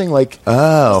amazing? Like,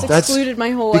 Oh. that's excluded my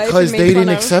whole life because and made they didn't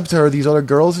fun of. accept her. These other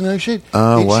girls and that shit.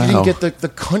 Oh, She wow. didn't get the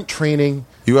cunt training.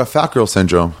 You have fat girl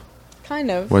syndrome. Kind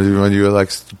of. When you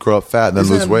like grow up fat and then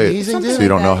Isn't lose that weight. amazing, Something dude? So you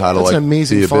don't know like that. how to That's like an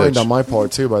amazing be a find bitch. on my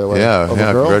part too. By the way, Yeah, of yeah,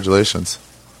 a girl congratulations.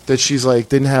 that she's like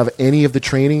didn't have any of the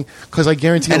training because I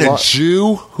guarantee And a a lot.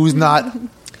 Jew who's not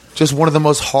just one of the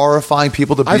most horrifying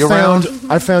people to be I around.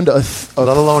 found a Let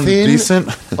alone thin, decent.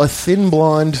 a thin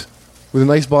blonde with a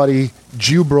nice body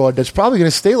Jew broad that's probably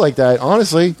going to stay like that.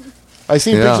 Honestly, I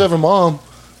seen Yeah. pictures of her mom,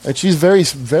 and she's very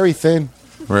very thin.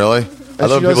 Really? I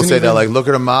love she people doesn't say that, even- like, look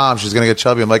at her mom, she's going to get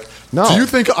chubby. I'm like, No. do you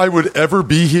think I would ever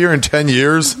be here in 10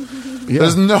 years?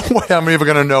 There's no way I'm even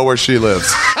going to know where she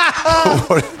lives.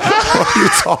 what are you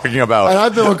talking And about?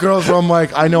 I've been with girls where I'm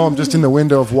like, I know I'm just in the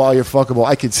window of while you're fuckable.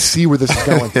 I could see where this is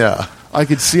going. Yeah. I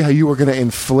could see how you were going to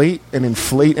inflate and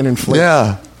inflate and inflate.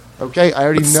 Yeah. Okay, I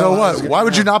already know. So how what? this is gonna Why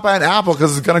would you happen. not buy an apple?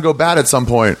 Because it's going to go bad at some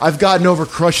point. I've gotten over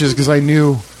crushes because I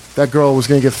knew that girl was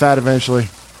going to get fat eventually.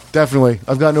 Definitely.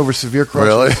 I've gotten over severe crushes.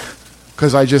 Really?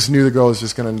 Because I just knew the girl was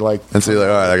just going to like And so you're like,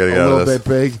 all right, I got to a get out little of this. bit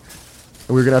big. And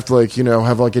we were going to have to like,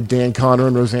 have like a Dan Connor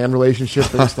and Roseanne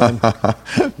relationship based on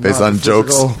Based not on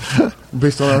jokes. physical-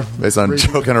 based on our Based on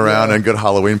raising- joking around yeah. and good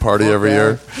Halloween party Fuck every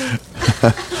that.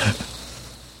 year.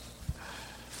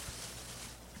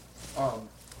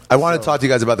 I want to talk to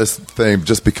you guys about this thing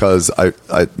just because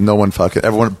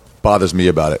everyone bothers me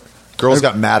about it. Girls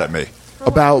got mad at me.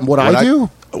 About what I do?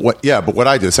 But what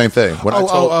I do, same thing. When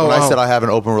I said I have an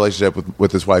open relationship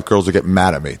with this wife, girls would get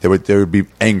mad at me. They would be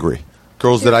angry.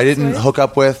 Girls that I didn't hook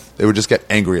up with, they would just get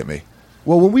angry at me.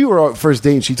 Well, when we were first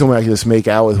dating, she told me I could just make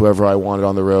out with whoever I wanted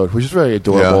on the road, which is very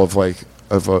adorable Yeah.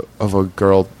 of a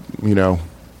girl,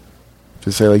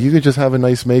 to say like you could just have a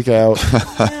nice make out.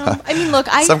 I mean, look,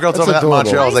 Some girl told me that in adorable.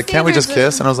 Montreal. I was My like, "Can't we just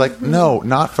standards kiss?" And I was like, "No,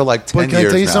 not for like 10 But can I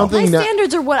years tell you now." something? my that-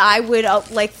 standards are what I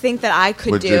would think that I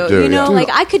could Would do. you do, You know, yeah. like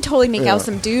I could totally make out with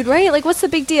some dude, right? Like, what's the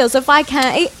big deal? So if I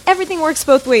can, everything works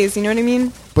both ways. You know what I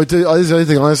mean? But this is the other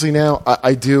thing, honestly, now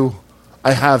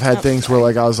I have had things where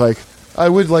like I was like I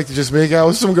would like to just make out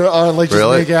with some girl, like just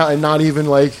Really? make out and not even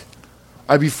like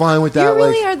I'd be fine with that. You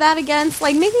really like, are that against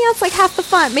like making out's like half the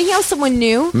fun. Making out with someone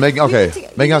new. Making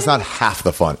out's not half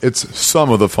the fun. It's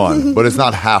some of the fun, but it's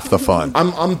not half the fun.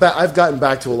 I've gotten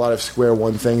back to a lot of square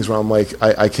one things where I'm like,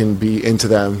 I can be into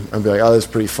them and be like, oh, that's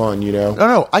pretty fun, you know?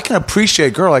 No, I can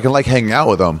appreciate girl. I can like hanging out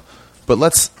with them, but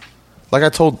like I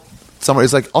told somebody,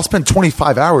 it's like I'll spend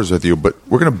 25 hours with you, but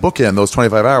we're gonna bookend those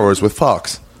 25 hours with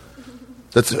fucks.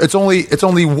 It's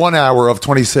only 1 hour of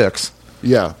 26.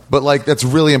 Yeah. But like that's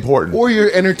really important. Or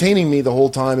you're entertaining me the whole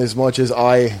time as much as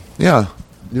I. Yeah.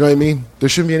 You know what I mean? There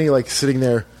shouldn't be any like sitting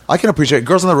there. I can appreciate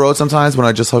girls on the road sometimes when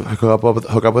I just hook up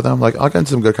with them. Like I'll get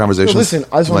into some good conversations. No, listen,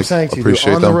 that's what I'm saying to you, dude.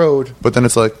 Appreciate On the them. road. But then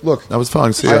it's like, look, that was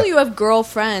fun. See I'm ya. sure you have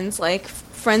girlfriends, like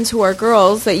friends who are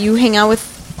girls that you hang out with,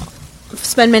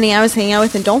 spend many hours hanging out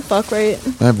with, and don't fuck, right?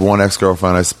 I have one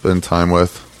ex-girlfriend I spend time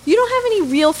with. You don't have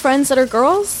any real friends that are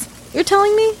girls? You're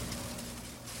telling me?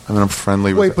 I mean, I'm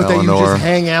friendly Wait, with but that you Eleanor. just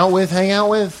hang out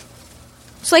with?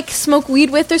 Just like smoke weed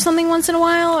with or something once in a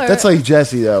while? Or? That's like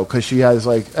Jessie, though, because she has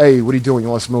like, hey, what are you doing? You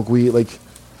want to smoke weed? Like,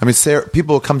 I mean, Sarah,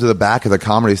 people come to the back of the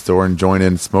Comedy Store and join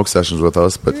in smoke sessions with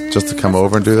us, but just to come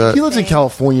over and do that. he lives in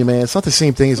California, man. It's not the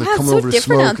same thing as like Wow, it's coming so over to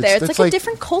different smoke. out there. It's that's like a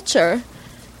different culture.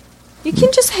 You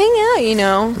can just hang out, you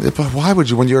know. But why would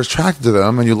you, when you're attracted to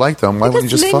them and you like them, why Because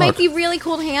wouldn't you just they fuck? might be really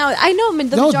cool to hang out with. I know. The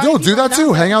No, majority of do people that are too.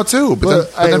 not. Hang out too. But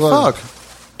Look, then hey, look. fuck.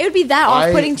 It would be that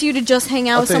off-putting to you to just hang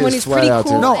out I'll with tell you someone this who's flat pretty out,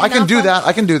 cool. dude. No, and I can not do fuck. that.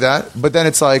 I can do that. But then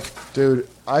it's like, Dude,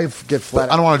 I get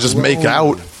flat. I don't want to just make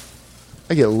out.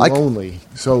 I get lonely.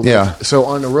 So Yeah. So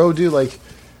on the road, dude, like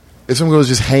if some girls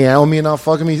just hang out with me and not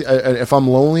fucking me, if I'm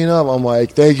lonely enough, I'm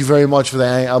like, thank you very much for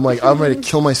that. I'm like, I'm ready to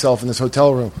kill myself in this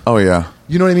hotel room. Oh yeah.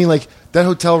 You know what I mean? Like that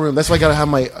hotel room. That's why I gotta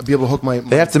have be able to hook my.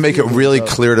 They have to make it really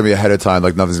clear to me ahead of time,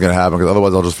 like nothing's gonna happen, because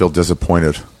otherwise I'll just feel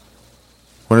disappointed.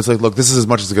 When it's like, look, this is as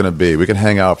much as it's gonna be. We can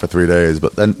hang out for 3 days,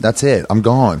 but then that's it. I'm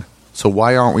gone. So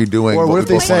why aren't we doing? Or what if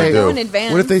we they both wanna say? Go in do?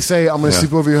 advance. What if they say I'm gonna Yeah.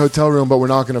 sleep over your hotel room, but we're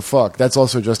not gonna fuck? That's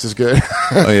also just as good.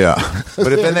 Oh yeah.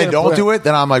 But if then they don't do it,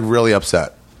 then I'm like really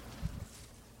upset.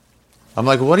 I'm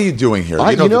like, what are you doing here?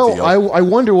 I the deal. I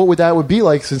wonder what that would be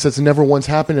like, since it's never once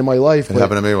happened in my life. It but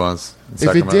happened to me once. in if it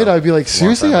Sacramento. did, I'd be like, A long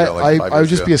seriously, time ago, like 5 I would years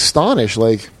just ago. be astonished.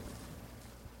 Like,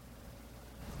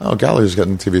 Oh, Gallagher's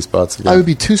getting TV spots again. I would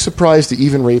be too surprised to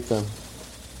even rape them.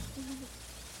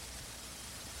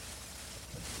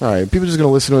 All right, people just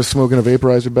gonna listen to us smoking a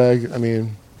vaporizer bag. I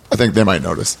mean, I think they might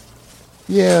notice.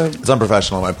 yeah, It's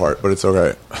unprofessional on my part, but it's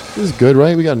okay. this is good,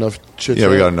 right? We got enough shit. Yeah,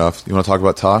 we got enough. You want to talk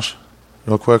about Tosh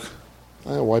real quick?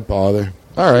 Why bother?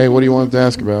 All right, what do you want to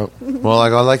ask about? Well,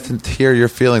 like, I'd like to hear your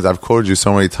feelings. I've quoted you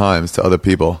so many times to other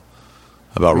people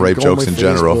about rape go on jokes my in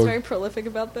general. Facebook. Very prolific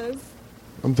about this.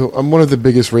 I'm one of the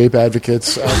biggest rape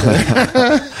advocates out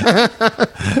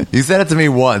there. You said it to me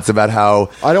once about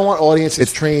how I don't want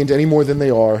audiences trained any more than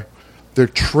they are. They're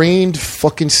trained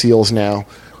fucking SEALs now.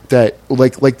 That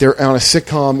like they're on a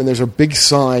sitcom and there's a big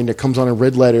sign that comes on in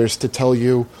red letters to tell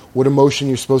you what emotion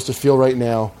you're supposed to feel right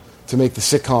now to make the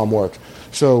sitcom work.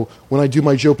 So when I do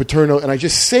my Joe Paterno and I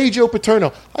just say Joe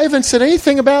Paterno, I haven't said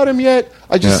anything about him yet.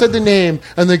 I just said the name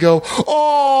and they go,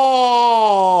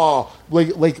 oh,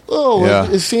 Yeah.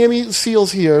 is Sammy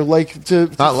Seals here? Like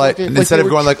to not like fucking- instead they of were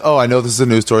going like, oh, I know this is a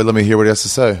news story. Let me hear what he has to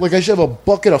say. like I should have a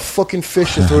bucket of fucking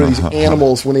fish to throw to these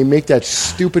animals when they make that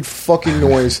stupid fucking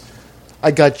noise. I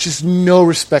got just no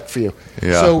respect for you.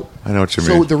 Yeah, so, I know what you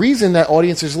So mean. the reason that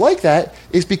audiences like that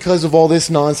is because of all this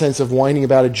nonsense of whining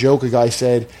about a joke a guy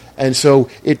said. And so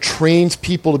it trains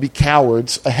people to be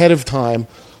cowards ahead of time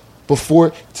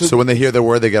before. So when they hear the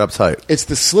word, they get uptight. It's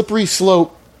the slippery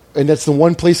slope, and that's the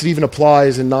one place it even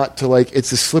applies, and not to like,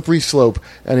 it's the slippery slope,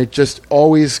 and it just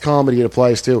always comedy it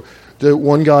applies to. The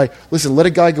one guy, listen, let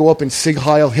a guy go up and Sig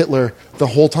Heil Hitler the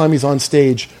whole time he's on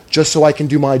stage just so I can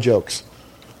do my jokes.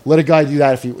 Let a guy do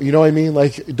that if you know what I mean?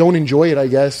 Like, don't enjoy it, I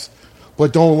guess,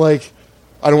 but don't like,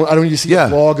 I don't need to see a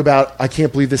vlog about, I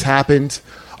can't believe this happened.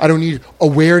 I don't need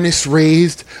awareness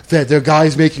raised that there are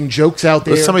guys making jokes out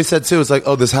there. But somebody said too, it's like,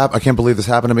 oh, this happened. I can't believe this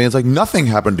happened to me. It's like nothing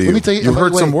happened to you. Let me tell you, you by the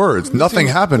heard way, some words. let me Nothing tell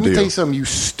you- happened to Let me tell you. you something, you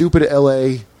stupid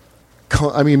LA,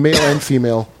 male and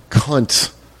female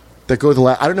cunts that go to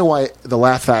the I don't know why the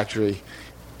Laugh Factory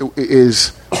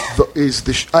is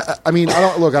the. I mean, I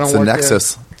don't look. I don't. It's the work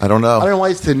nexus. there. I don't know. I don't know why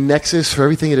it's the nexus for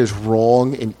everything that is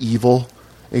wrong and evil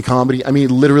in comedy. I mean,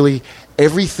 literally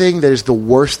everything that is the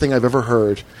worst thing I've ever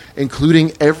heard,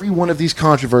 including every one of these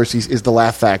controversies, is the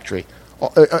Laugh Factory.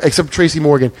 Except Tracy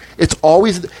Morgan, it's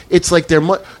always definitely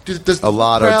a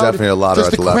lot Does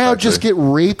are the crowd Laugh just Factory. get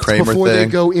raped Kramer before they thing.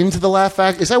 go into the Laugh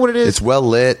Factory? Is that what it is? It's well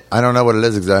lit. I don't know what it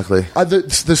is exactly.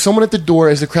 There's someone at the door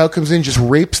as the crowd comes in, just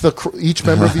rapes each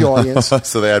member of the audience.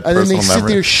 So they had and then they personal sit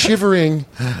memory. there shivering.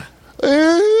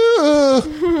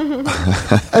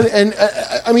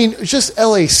 I mean, just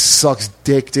LA sucks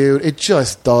dick, dude. It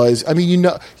just does. I mean,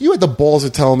 you had the balls to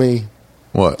tell me,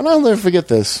 What? and I'll never forget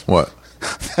this, What?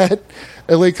 that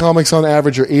LA comics on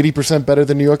average are 80% better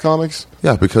than New York comics.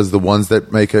 Yeah, because the ones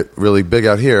that make it really big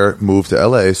out here move to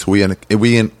LA, so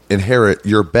we inherit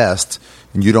your best,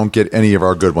 and you don't get any of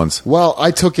our good ones. Well,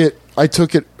 I took it.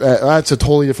 That's a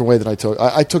totally different way than I took.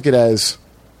 I took it as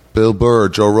Bill Burr,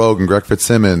 Joe Rogan, Greg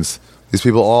Fitzsimmons. These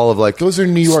people all have like those are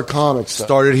New York comics. Though.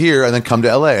 started here and then come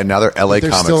to LA, and now they're LA They're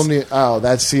comics. still new. Oh,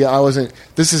 that's see. I wasn't.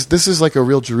 This is like a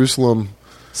real Jerusalem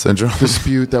Syndrome.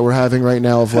 dispute that we're having right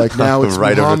now. Of like now it's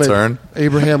Right of Muhammad. return.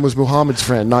 Abraham was Muhammad's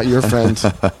friend, not your friend.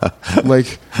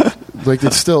 like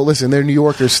it's still. Listen, they're New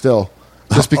Yorkers still.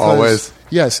 Just because. Always.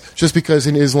 Yes, just because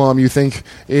in Islam you think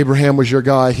Abraham was your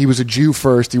guy. He was a Jew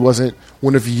first. He wasn't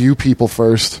one of you people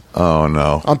first. Oh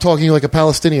no! I'm talking like a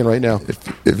Palestinian right now.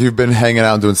 If you've been hanging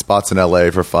out and doing spots in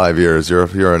LA for 5 years,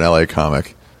 you're an LA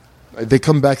comic. They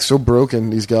come back so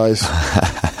broken. These guys,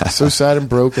 so sad and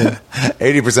broken.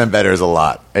 80% better is a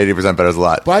lot. 80% better is a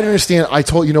lot. But I didn't understand.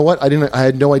 You know what? I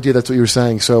had no idea that's what you were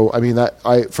saying. So I mean,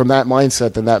 from that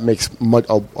mindset, then that makes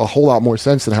a whole lot more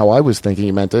sense than how I was thinking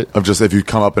you meant it. Of just if you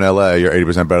come up in LA, you're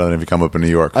 80% better than if you come up in New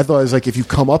York. I thought it was like if you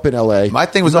come up in LA. My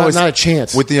thing was not, always not a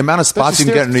chance. With the amount of spots That's you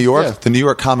can get in New York, yeah. the New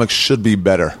York comics should be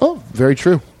better. Oh, very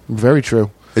true. Very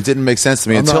true. It didn't make sense to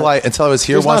me until I was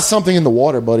here There's not once. something in the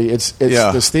water, buddy. It's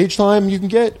Yeah. the stage time you can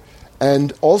get,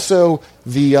 and also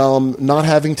the not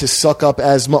having to suck up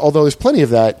as much. Although there's plenty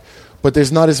of that, but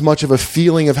there's not as much of a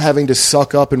feeling of having to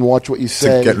suck up and watch what you To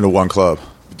say. get into one club.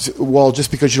 Well,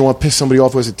 just because you don't want to piss somebody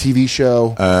off who has a TV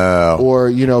show,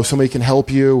 or somebody can help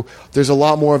you. There's a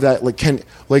lot more of that. Like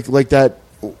that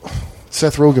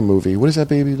Seth Rogen movie. What is that,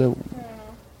 baby?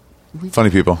 Funny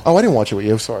people. Oh, I didn't watch it with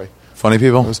you. Sorry. Funny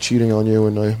people. I was cheating on you,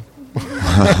 and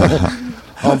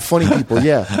Funny People.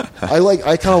 Yeah,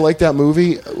 I kind of like that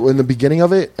movie in the beginning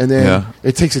of it, and then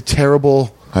it takes a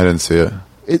terrible. I didn't see it.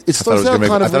 It starts out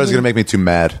kind of. I thought it was going to make me too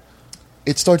mad.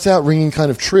 It starts out ringing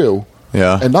kind of true,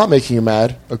 and not making you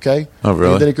mad. Okay. Oh,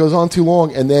 really? And then it goes on too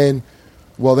long, and then.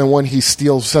 Well, then when he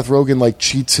steals, Seth Rogen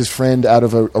cheats his friend out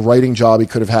of a writing job he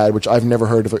could have had, which I've never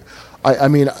heard of it. I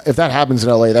mean, if that happens in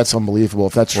LA, that's unbelievable.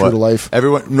 If that's true to life,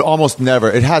 everyone almost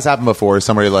never. It has happened before.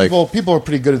 Somebody people are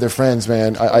pretty good at their friends,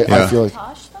 man. I feel like.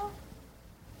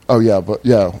 Oh yeah,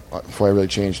 before I really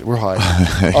changed it, we're high.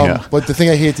 But the thing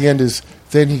I hate at the end is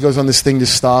then he goes on this thing to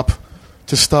stop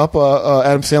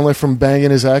Adam Sandler from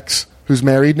banging his ex, who's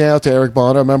married now to Eric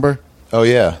Bana. Remember? Oh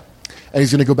yeah. And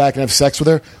he's going to go back and have sex with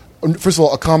her. First of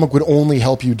all, a comic would only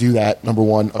help you do that, number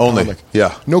one. Comic.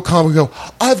 Yeah. No comic would go,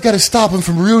 I've got to stop him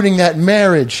from ruining that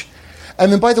marriage.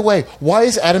 And then, by the way, why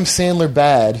is Adam Sandler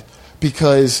bad?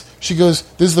 Because she goes,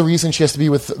 this is the reason she has to be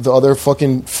with the other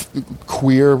fucking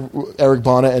queer Eric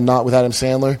Bana and not with Adam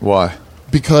Sandler. Why?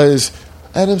 Because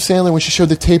Adam Sandler, when she showed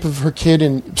the tape of her kid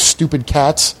in Stupid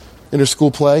Cats in her school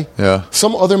play,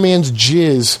 some other man's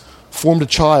jizz formed a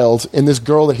child in this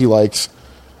girl that he likes,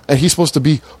 and he's supposed to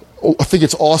be... I think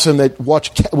it's awesome that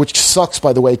which sucks,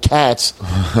 by the way, Cats.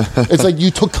 It's like you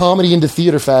took comedy into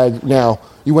theater fag now.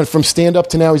 You went from stand-up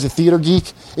to now he's a theater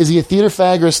geek. Is he a theater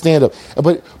fag or a stand-up?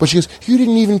 But she goes, you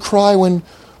didn't even cry when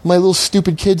my little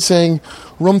stupid kid sang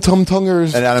Rum Tum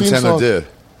Tunger's And Adam Sandler did.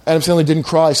 Adam Sandler didn't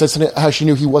cry, so that's how she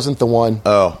knew he wasn't the one.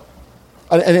 Oh.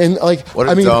 And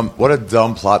what a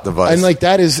dumb plot device. And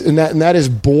that is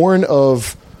born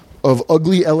of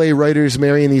ugly LA writers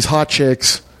marrying these hot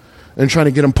chicks and trying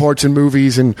to get them parts in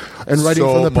movies and writing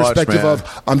from the perspective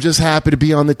of, I'm just happy to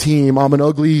be on the team. I'm an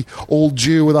ugly old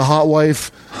Jew with a hot wife,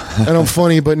 and I'm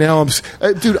funny, but now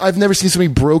dude, I've never seen so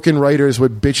many broken writers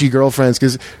with bitchy girlfriends,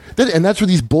 and that's where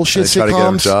these bullshit sitcoms. Try to get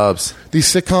them jobs. These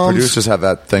sitcoms. Producers have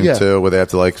that thing too, where they have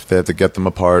to get them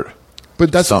apart.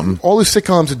 But that's something. All those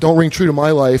sitcoms that don't ring true to my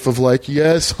life of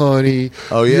yes, honey,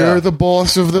 you're the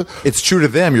boss of the... It's true to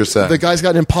them, you're saying. The guy's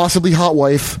got an impossibly hot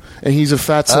wife, and he's a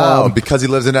fat slob. Oh, because he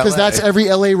lives in LA. Because that's every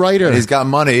LA writer. And he's got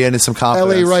money and some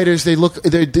confidence. LA writers, they're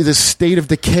the state of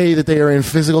decay that they are in,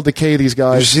 physical decay, these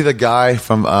guys. Did you see the guy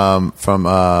from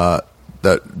that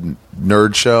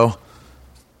nerd show,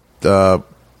 the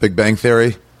Big Bang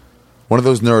Theory? One of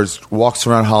those nerds walks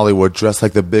around Hollywood dressed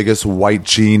like the biggest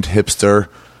white-jeaned hipster.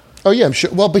 Oh, yeah, I'm sure.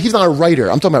 Well, but he's not a writer.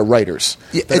 I'm talking about writers.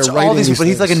 Yeah, it's all these people.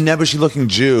 He's like a nebbishy-looking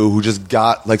Jew who just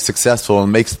got successful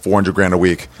and makes $400,000 a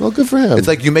week. Well, good for him. It's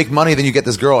like you make money, then you get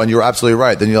this girl, and you're absolutely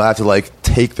right. Then you'll have to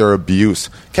take their abuse.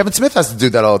 Kevin Smith has to do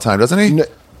that all the time, doesn't he? No,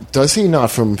 does he?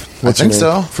 Not from... I think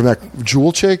so. From that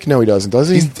Jewel chick? No, he doesn't. Does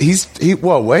he?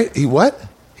 What?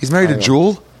 He's married to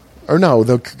Jewel? Or no,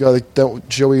 the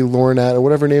Joey Laurinat or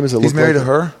whatever her name is. He's married to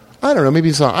her? I don't know. Maybe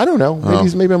it's not. I don't know.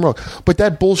 Maybe I'm wrong. But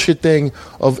that bullshit thing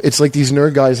of it's like these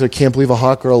nerd guys that can't believe a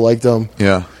hot girl liked them.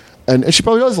 Yeah. And she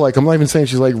probably does like them. I'm not even saying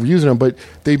she's like using them, but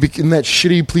they in that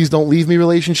shitty "please don't leave me"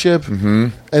 relationship. Mm-hmm.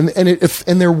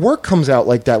 And their work comes out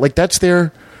like that. Like that's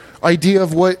their idea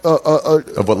of what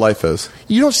life is.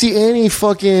 You don't see any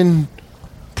fucking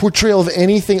portrayal of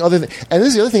anything other than. And this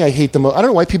is the other thing I hate the most. I don't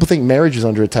know why people think marriage is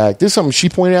under attack. This is something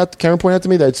Karen pointed out to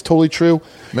me that's totally true.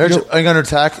 Marriage under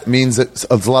attack means that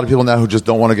there's a lot of people now who just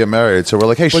don't want to get married. So we're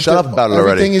like, hey, shut up about it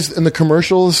already. The thing is, in the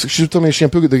commercials, she told me a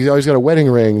shampoo. They always got a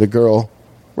wedding ring. The girl,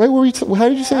 right? How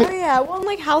did you say it? Oh yeah, well, in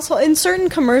like household, in certain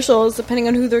commercials, depending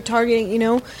on who they're targeting,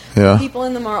 people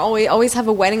in them are always have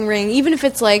a wedding ring, even if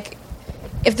it's like.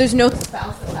 If there's no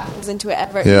spouse that factors into it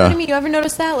ever. You know what I mean? You ever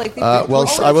notice that? Like, I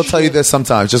will tell you this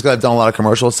sometimes. Just because I've done a lot of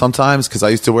commercials sometimes, because I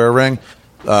used to wear a ring,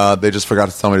 they just forgot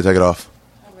to tell me to take it off.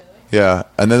 Oh, really? Yeah.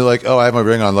 And then they're like, oh, I have my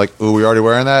ring on. Like, ooh, we already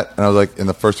wearing that? And I was like, in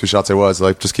the first 2 shots I was,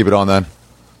 like, just keep it on then.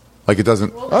 Like, it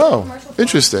doesn't... Oh,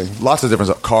 interesting. Lots of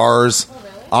different cars. Oh,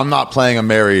 really? I'm not playing a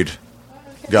married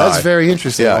guy. That's very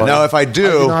interesting. Yeah. Now, if I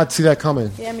did not see that coming.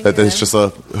 Yeah, me that neither. it's just a...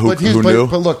 Who knew?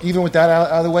 But look, even with that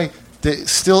out of the way...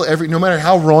 Still, no matter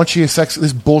how raunchy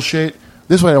this bullshit.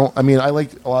 This way, I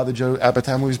like a lot of the Joe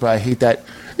Apatow movies, but I hate that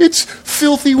it's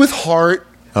filthy with heart.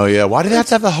 Oh yeah, why did it have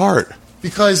to have the heart?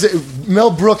 Because Mel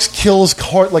Brooks kills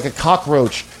heart like a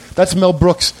cockroach. That's Mel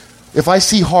Brooks. If I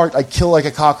see heart, I kill like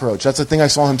a cockroach. That's the thing I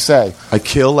saw him say. I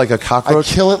kill like a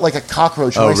cockroach. I kill it like a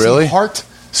cockroach. When I see heart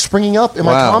springing up in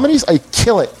my comedies, I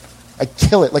kill it. I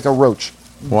kill it like a roach.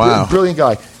 Wow, brilliant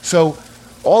guy. So.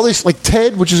 All this, like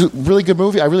Ted, which is a really good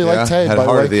movie. I really like Ted. Had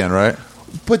heart at the end, right?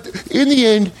 But in the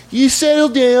end, you settle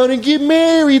down and get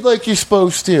married like you're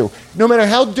supposed to. No matter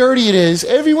how dirty it is,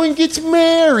 everyone gets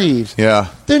married. Yeah.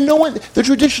 Then the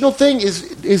traditional thing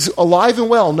is alive and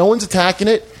well. No one's attacking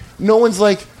it. No one's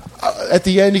like, at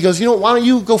the end, he goes, why don't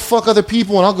you go fuck other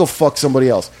people and I'll go fuck somebody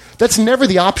else. That's never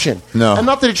the option. No. And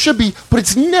not that it should be, but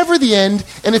it's never the end.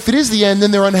 And if it is the end,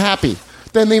 then they're unhappy.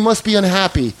 Then they must be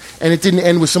unhappy, and it didn't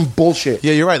end with some bullshit.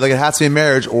 Yeah, you're right. Like, it has to be a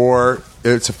marriage, or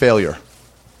it's a failure.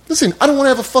 Listen, I don't want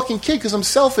to have a fucking kid because I'm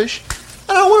selfish,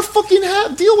 and I don't want to fucking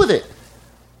deal with it.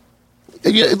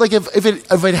 Like,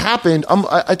 if it happened,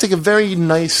 I take a very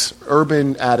nice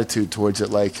urban attitude towards it.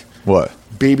 Like, what?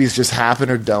 Babies just happen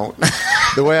or don't.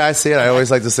 The way I see it, I always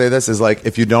like to say this, is like,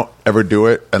 if you don't ever do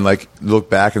it, and like, look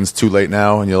back and it's too late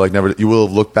now, and you're like, you will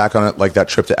look back on it like that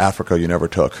trip to Africa you never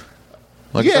took.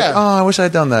 Like, yeah. I wish I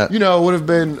had done that. It would have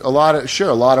been a lot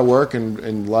of work and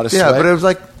a lot of sweat. Yeah, but it was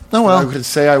like, oh well. I could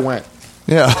say I went.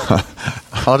 Yeah.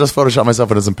 I'll just Photoshop myself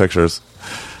into some pictures.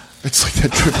 It's like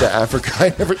that trip to Africa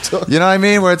I never took. You know what I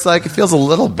mean? Where it's like, it feels a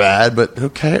little bad, but who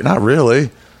cares? Not really.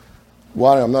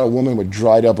 Well, I'm not a woman with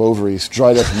dried up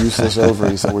useless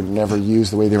ovaries that were never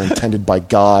used the way they were intended by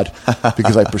God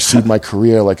because I pursued my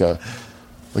career like a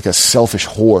selfish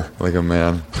whore. Like a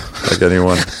man. Like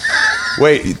anyone.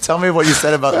 Wait, tell me what you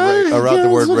said about the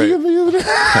word rape.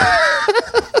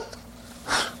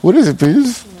 What is it,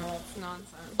 please? No, it's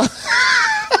nonsense.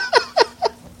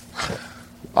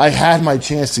 I had my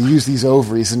chance to use these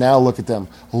ovaries, and now look at them,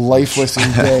 lifeless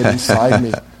and dead inside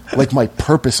me, like my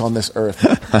purpose on this earth.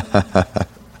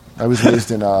 I was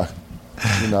raised in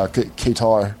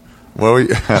Qatar. What were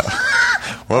you?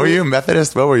 What were you?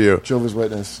 Methodist? What were you? Jehovah's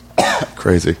Witness.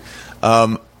 Crazy.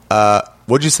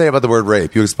 What'd you say about the word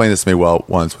rape? You explained this to me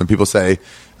once. When people say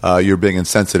you're being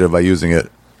insensitive by using it,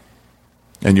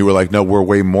 and you were like, "No, we're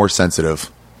way more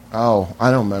sensitive." Oh, I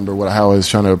don't remember how I was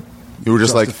trying to. You were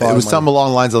just like, it was something along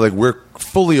the lines of like, we're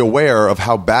fully aware of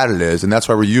how bad it is, and that's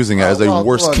why we're using it as a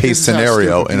worst case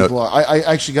scenario. I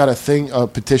actually got a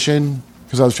petition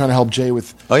because I was trying to help Jay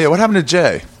with. Oh yeah, what happened to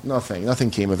Jay?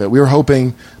 Nothing came of it. We were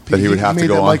hoping that he would have to go on.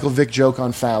 Made that on. Michael Vick joke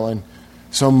on Fallon.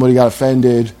 Somebody got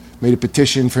offended. Made a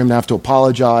petition for him to have to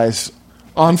apologize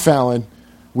on Fallon,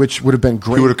 which would have been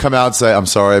great. He would have come out and say, "I'm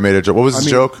sorry, I made a joke." What was his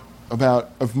joke?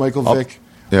 Of Michael Vick.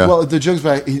 Yeah. Well, the joke's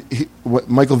about what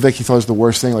Michael Vick. He thought was the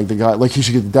worst thing. Like the guy, like he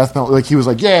should get the death penalty. Like he was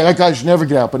like, "Yeah, that guy should never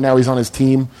get out." But now he's on his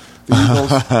team, the Eagles.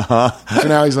 So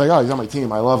now he's like, "Oh, he's on my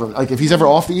team. I love him." Like if he's ever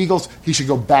off the Eagles, he should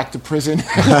go back to prison.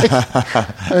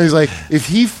 And he's like, if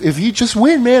he just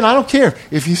win, man, I don't care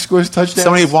if he scores touchdowns.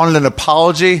 Somebody wanted an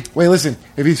apology. Wait, listen.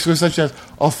 If he scores touchdowns,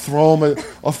 I'll throw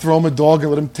him a dog and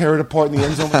let him tear it apart in the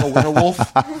end zone like a winter wolf.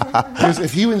 Because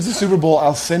if he wins the Super Bowl,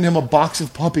 I'll send him a box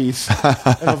of puppies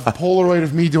and a Polaroid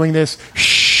of me doing this.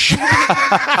 Shh.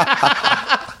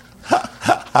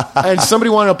 And somebody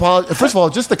wanted to apologize. First of all,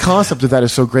 just the concept of that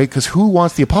is so great because who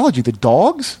wants the apology? The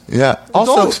dogs? Yeah.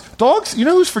 Dogs. You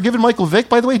know who's forgiven Michael Vick?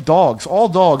 By the way, dogs. All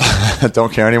dogs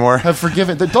don't care anymore. have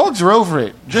forgiven. The dogs are over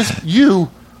it. Just you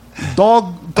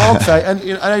dog fag,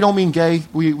 and I don't mean gay.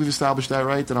 We've established that,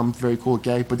 right? That I'm very cool with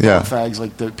gay, but dog fags,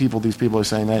 like these people are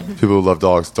saying that. People who love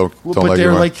dogs don't but like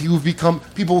they're you. like you've become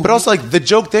people. But also, like the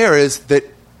joke there is that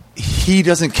he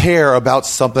doesn't care about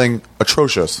something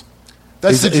atrocious.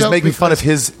 That's he's making fun of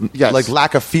his like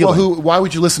lack of feeling. Well, why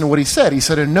would you listen to what he said? He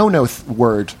said a no-no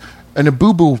word and a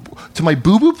boo-boo to my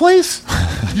boo-boo place.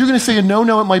 You're going to say a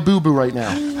no-no at my boo-boo right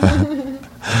now.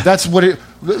 That's what it.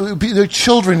 They're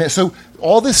children. So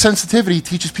all this sensitivity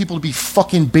teaches people to be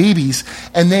fucking babies,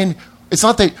 and then it's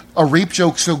not that a rape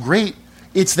joke's so great.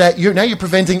 It's that you're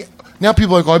preventing. Now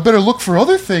people are like, oh, I better look for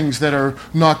other things that are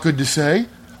not good to say.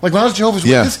 Like when I was Jehovah's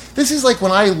Witness, this is like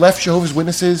when I left Jehovah's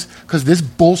Witnesses because this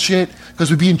bullshit,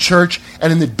 because we'd be in church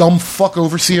and then the dumb fuck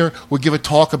overseer would give a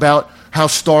talk about how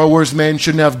Star Wars men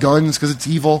shouldn't have guns because it's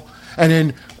evil.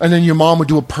 And then your mom would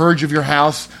do a purge of your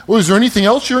house. Well, is there anything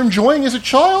else you're enjoying as a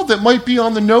child that might be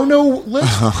on the no-no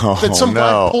list that some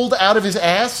guy pulled out of his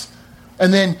ass?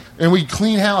 And we'd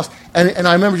clean house. And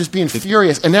I remember just being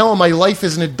furious. And now in my life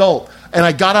as an adult, and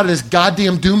I got out of this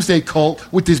goddamn doomsday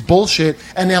cult with this bullshit,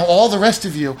 and now all the rest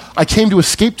of you, I came to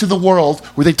escape to the world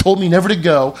where they told me never to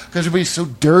go because everybody's so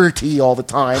dirty all the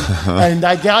time. And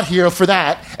I got here for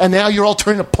that, and now you're all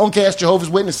turning to punk-ass Jehovah's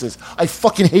Witnesses. I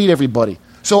fucking hate everybody.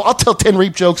 So I'll tell 10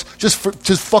 rape jokes just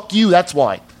fuck you, that's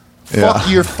why. Fuck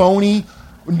your phony.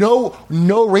 No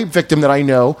rape victim that I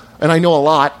know, and I know a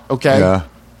lot, okay? Yeah.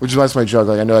 Which is why it's my joke.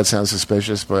 Like I know that sounds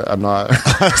suspicious, but I'm not.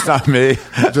 It's not me.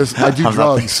 I do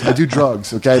drugs. I do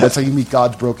drugs. Okay, that's how you meet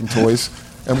God's broken toys.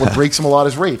 And what breaks them a lot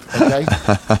is rape. Okay,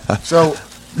 so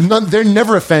they're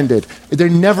never offended. They're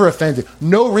never offended.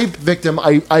 No rape victim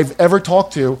I've ever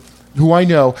talked to, who I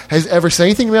know, has ever said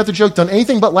anything about the joke, done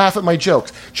anything but laugh at my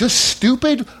jokes. Just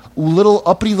stupid.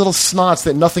 Uppity little snots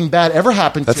that nothing bad ever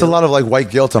happened to. That's a lot of like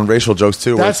white guilt on racial jokes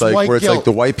too, where it's like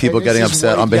the white people getting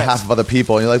upset on behalf of other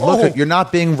people, and you're like, look, you're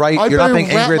not being right, you're not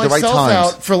being angry at the right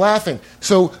times. Out for laughing.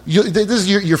 So this is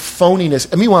your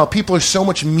phoniness. And meanwhile, people are so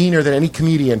much meaner than any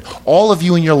comedian. All of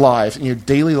you in your lives, in your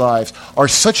daily lives, are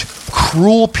such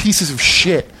cruel pieces of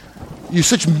shit. You're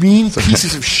such mean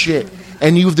pieces of shit,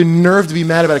 and you have the nerve to be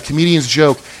mad about a comedian's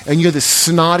joke, and you're the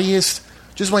snottiest.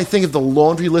 Just when I think of the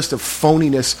laundry list of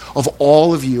phoniness of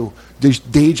all of you, there's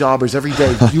day jobbers every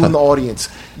day, you in the audience,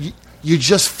 you're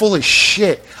just full of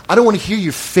shit. I don't want to hear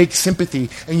your fake sympathy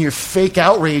and your fake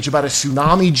outrage about a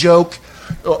tsunami joke.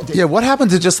 Yeah, what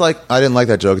happened to just like, I didn't like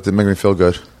that joke, it didn't make me feel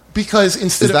good. Because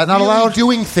instead of really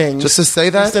doing things... Just to say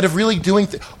that? Instead of really doing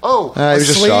things... a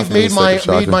slave made my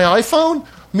iPhone?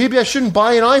 Maybe I shouldn't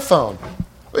buy an iPhone.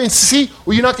 And see,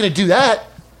 well, you're not going to do that,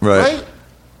 right?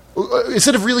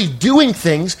 Instead of really doing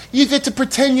things, you get to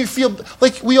pretend you feel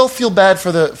like we all feel bad for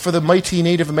the mighty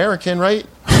Native American, right?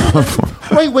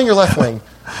 Right wing or left wing,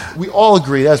 we all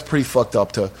agree that's pretty fucked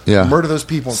up to murder those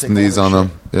people and sneeze on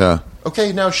them. Yeah.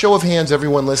 Okay, now show of hands,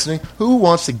 everyone listening, who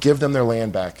wants to give them their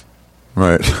land back?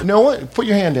 Right. No one. Put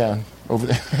your hand down over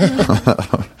there.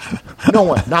 No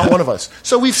one. Not one of us.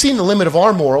 So we've seen the limit of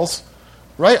our morals.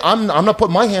 Right, I'm not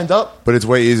putting my hand up. But it's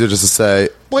way easier just to say,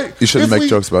 you shouldn't make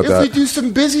jokes about that. If we do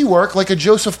some busy work, like a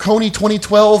Joseph Kony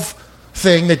 2012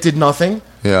 thing that did nothing,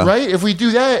 right? If we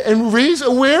do that and raise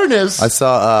awareness,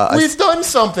 we've done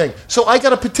something. So I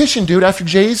got a petition, dude, after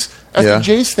Jay's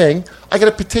thing, I got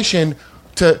a petition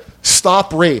to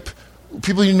stop rape.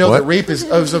 People need to know that rape is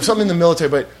something in the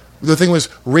military, but the thing was,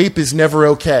 rape is never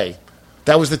okay.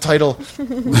 That was the title.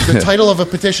 The title of a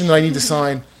petition that I need to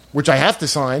sign. Which I have to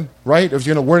sign, right? If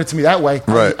you're going to word it to me that way,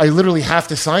 right. I literally have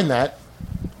to sign that.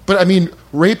 But, I mean,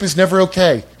 rape is never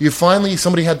okay.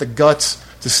 Somebody had the guts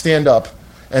to stand up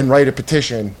and write a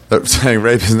petition. They're saying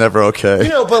rape is never okay. You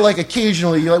know, but, like,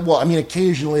 occasionally,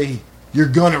 occasionally you're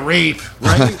going to rape,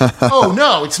 right? Oh,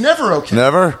 no, it's never okay.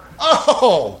 Never?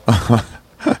 Oh!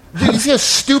 Dude, you see how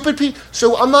stupid people...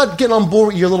 So I'm not getting on board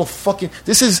with your little fucking...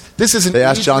 This is an They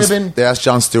asked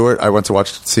Jon Stewart. I went to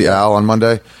see Al on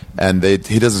Monday, and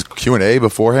he does his Q&A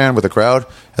beforehand with the crowd,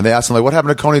 and they asked him, like, what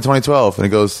happened to Kony 2012? And he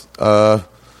goes, what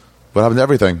happened to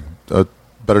everything? A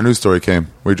better news story came.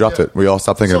 We dropped it. We all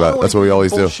stopped thinking about it. That's what we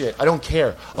always do. I don't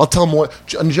care. I'll tell them what...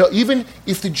 Even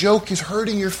if the joke is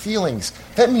hurting your feelings,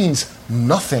 that means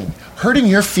nothing. Hurting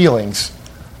your feelings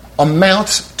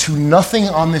amounts to nothing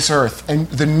on this earth, and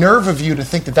the nerve of you to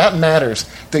think that matters,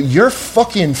 that your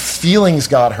fucking feelings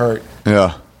got hurt.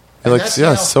 Yeah. You're like,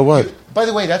 so what? By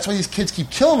the way, that's why these kids keep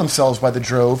killing themselves by the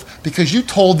drove, because you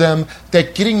told them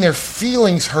that getting their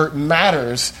feelings hurt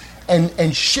matters,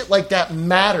 and shit like that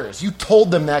matters. You told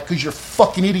them that because you're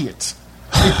fucking idiots.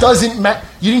 It doesn't matter.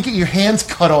 You didn't get your hands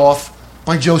cut off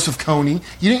by Joseph Kony.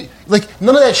 You didn't,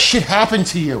 none of that shit happened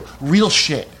to you. Real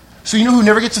shit. So you know who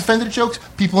never gets offended at jokes?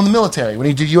 People in the military when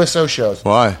you do USO shows.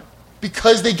 Why?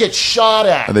 Because they get shot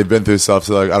at. And they've been through stuff,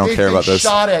 so like, I don't care about this. They get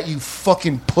shot at, you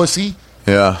fucking pussy.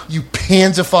 Yeah. You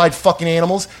pansified fucking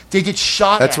animals. They get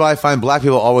shot That's why I find black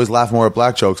people always laugh more at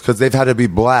black jokes, because they've had to be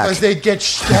black. Because they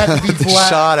had to be black.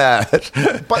 Shot at.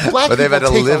 But black but they've people had to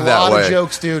take live a that lot way. of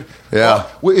jokes, dude. Yeah.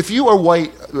 Well, if you are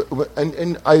white,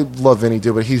 and I love Vinny,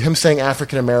 dude, but him saying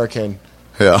African American,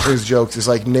 his jokes is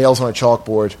like nails on a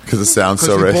chalkboard. Because it sounds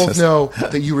so racist. racist. We both know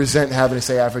that you resent having to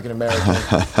say African American.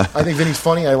 I think Vinny's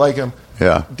funny. I like him.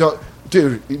 Yeah.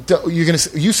 Dude,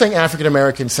 you saying African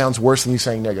American sounds worse than you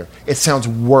saying nigger. It sounds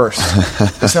worse.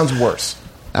 It sounds worse.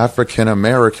 African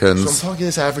Americans. So I'm talking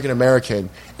this African American.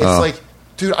 It's like,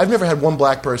 dude, I've never had one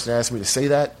black person ask me to say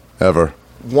that. Ever.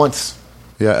 Once.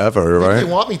 Yeah, ever, right? They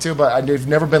want me to, but they've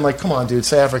never been like, come on, dude,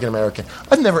 say African American.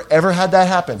 I've never, ever had that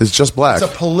happen. It's just black. It's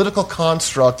a political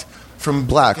construct from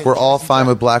black. We're all fine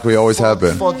with black. We always have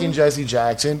been. Fucking Jesse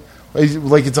Jackson.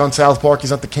 Like it's on South Park.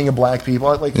 He's not the king of black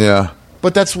people. Like, yeah.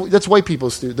 But that's white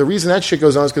people stupid. The reason that shit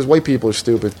goes on is because white people are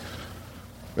stupid.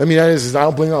 I mean, I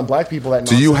don't blame it on black people. That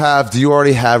do you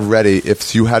already have ready,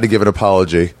 if you had to give an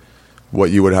apology, what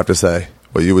you would have to say?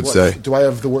 What you would say? Do I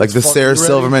have the words? Like the Sarah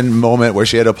Silverman moment where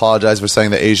she had to apologize for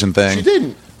saying the Asian thing. She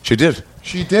didn't. She did.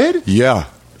 She did? Yeah.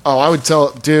 Oh, I would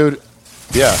tell, dude.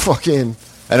 Yeah. Fucking.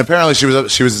 And apparently she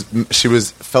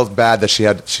was felt bad that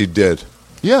she did.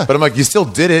 Yeah. But I'm like, you still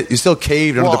did it. You still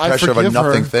caved under the pressure of a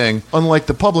nothing thing. Unlike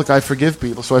the public, I forgive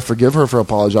people, so I forgive her for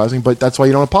apologizing. But that's why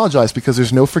you don't apologize, because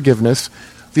there's no forgiveness.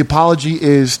 The apology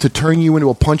is to turn you into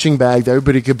a punching bag that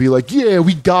everybody could be like, yeah,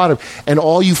 we got him. And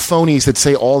all you phonies that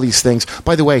say all these things.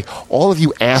 By the way, all of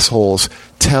you assholes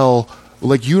tell,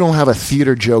 like, you don't have a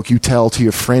theater joke you tell to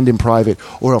your friend in private,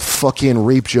 or a fucking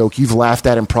rape joke you've laughed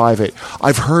at in private.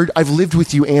 I've lived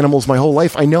with you animals my whole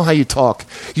life. I know how you talk.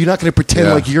 You're not going to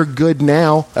pretend like you're good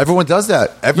now. Everyone does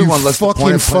that. Everyone lets the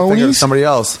point finger to somebody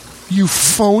else. You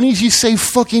phonies, you say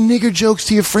fucking nigger jokes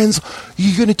to your friends.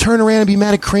 You're going to turn around and be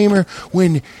mad at Kramer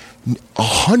when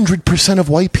 100% of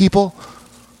white people,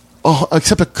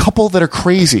 except a couple that are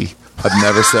crazy. I've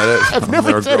never said it. I've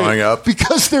never said growing it up.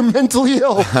 because they're mentally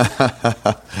ill.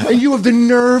 And you have the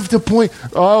nerve to point,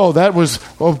 oh, that was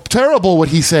terrible what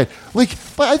he said. Like,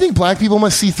 but I think black people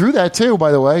must see through that too,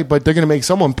 by the way, but they're going to make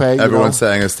someone pay. Everyone's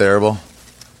saying it's terrible.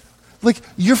 Like,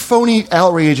 you're phony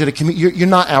outrage at a community. You're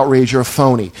not outrage. You're a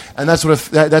phony, and that's what.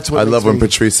 That's what. I love when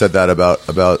Patrice said that about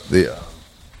the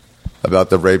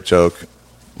rape joke. He's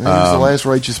the last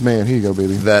righteous man. Here you go,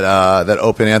 baby. That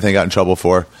Open Anthony got in trouble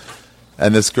for,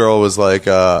 and this girl was like,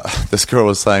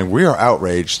 saying, "We are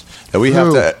outraged that we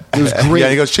have to." It was great. Yeah,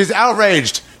 and he goes, "She's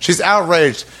outraged. She's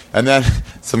outraged." And then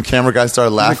some camera guy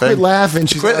started laughing. Quit laughing.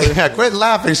 Quit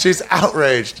laughing. She's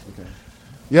outraged.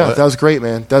 Yeah, that was great,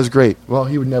 man. That was great. Well,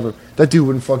 he would never. That dude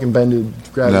wouldn't fucking bend to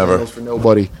grab handles for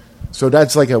nobody. So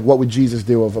that's like a what would Jesus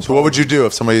do of a. So what would you do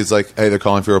if somebody's like, hey, they're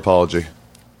calling for your apology?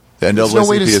 The NAACP There's no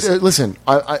way to listen.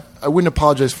 I wouldn't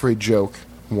apologize for a joke,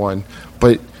 one,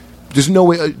 but there's no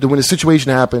way when a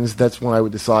situation happens. That's when I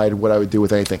would decide what I would do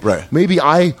with anything. Right. Maybe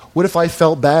what if I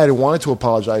felt bad and wanted to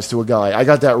apologize to a guy? I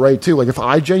got that right too. Like if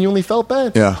I genuinely felt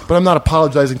bad. Yeah. But I'm not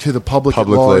apologizing to the public at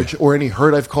large or any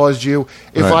hurt I've caused you.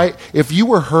 If you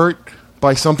were hurt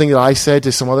by something that I said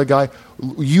to some other guy,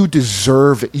 you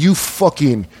deserve it. You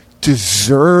fucking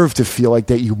deserve to feel like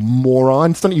that, you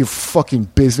moron. It's none of your fucking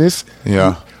business.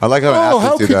 Yeah. I like how how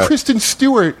athletes do could that. Kristen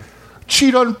Stewart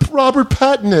cheat on Robert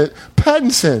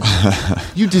Pattinson?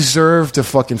 You deserve to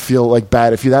fucking feel like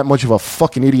bad if you're that much of a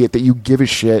fucking idiot that you give a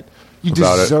shit. You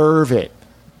deserve it.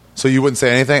 So you wouldn't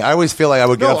say anything? I always feel like I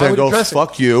would get up there and go,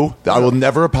 fuck you. I will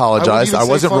never apologize. I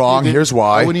wasn't wrong. Here's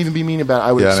why. I wouldn't even be mean about it.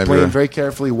 I would explain very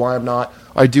carefully why I'm not.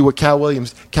 I do what Cat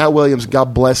Williams,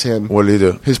 God bless him. What did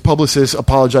he do? His publicist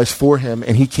apologized for him,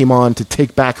 and he came on to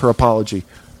take back her apology.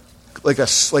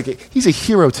 He's a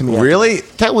hero to me. Really?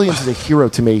 Cat Williams is a hero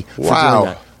to me for doing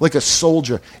that. Like a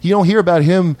soldier. You don't hear about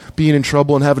him being in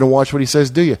trouble and having to watch what he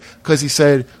says, do you? Because he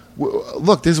said,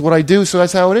 look, this is what I do, so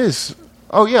that's how it is.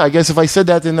 Oh, yeah, I guess if I said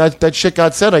that, then that shit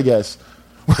got said, I guess.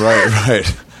 Right.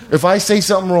 If I say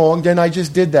something wrong, then I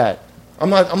just did that. I'm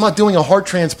not doing a heart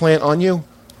transplant on you.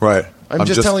 Right. I'm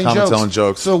just telling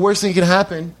jokes. So the worst thing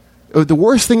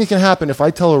that can happen if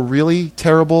I tell a really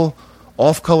terrible,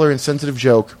 off-color, insensitive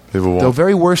joke, the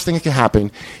very worst thing that can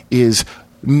happen is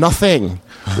nothing.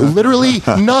 Literally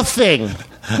nothing.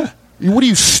 What are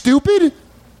you, stupid?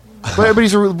 But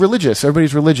everybody's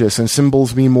religious, and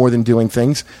symbols mean more than doing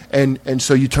things. And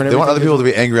so you turn everything. They want other people to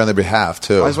be angry on their behalf,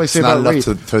 too. That's why I say it's not about enough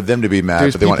rape. for them to be mad,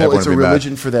 There's but they want people, everyone to be mad. It's a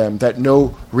religion for them that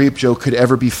no rape joke could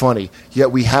ever be funny.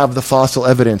 Yet we have the fossil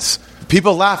evidence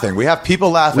People laughing. We have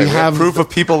people laughing. We have proof of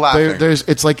people laughing.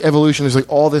 It's like evolution. There's like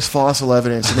all this fossil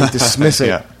evidence, and they dismiss it.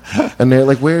 Yeah. And they're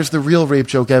like, "Where's the real rape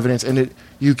joke evidence?" And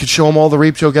you could show them all the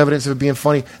rape joke evidence of it being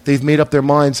funny. They've made up their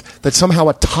minds that somehow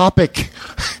a topic,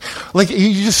 like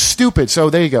you're just stupid. So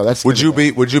there you go. Would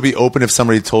you be open if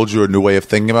somebody told you a new way of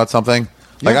thinking about something?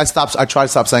 Like I tried to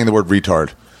stop saying the word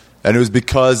retard, and it was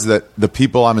because that the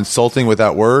people I'm insulting with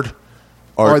that word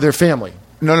are their family.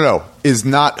 No, is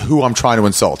not who I'm trying to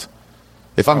insult.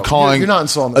 If I'm calling you're not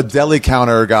insulting a deli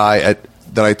counter guy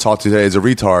that I talked to today as a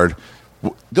retard,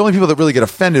 the only people that really get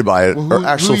offended by it are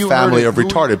actual family of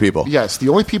retarded people. Yes, the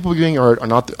only people being hurt are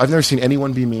not. I've never seen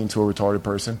anyone be mean to a retarded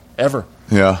person ever.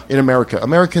 Yeah, in America,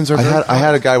 Americans are. I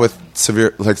had a guy with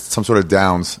severe, like some sort of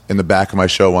Downs, in the back of my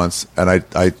show once, and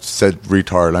I said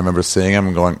retard. I remember seeing him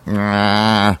and going,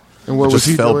 nah. And what was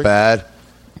he felt doing? Bad.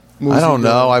 I don't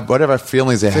know. Whatever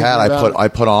feelings they had, I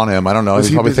put on him. I don't know.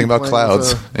 He's probably thinking about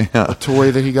clouds. A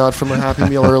toy that he got from a Happy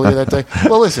Meal earlier that day.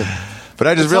 Well, listen. But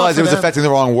I just realized it was affecting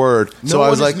the wrong word. So I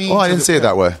was like, I didn't say it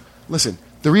that way. Listen,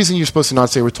 the reason you're supposed to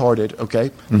not say retarded, okay?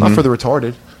 Mm-hmm. Not for the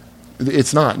retarded.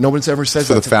 It's not. No one's ever said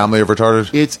that. For the family of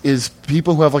retarded? It is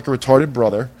people who have like a retarded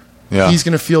brother. Yeah. He's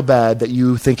going to feel bad that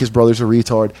you think his brother's a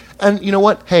retard. And you know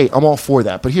what? Hey, I'm all for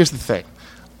that. But here's the thing.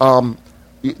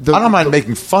 I don't mind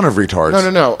making fun of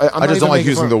retards. No. I just don't like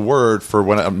using the word for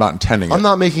when I'm not intending it. I'm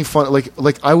not making fun.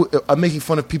 I'm making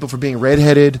fun of people for being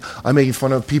redheaded. I'm making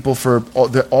fun of people for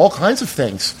all kinds of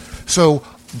things. So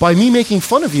by me making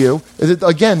fun of you,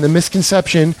 again, the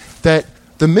misconception that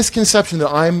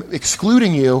I'm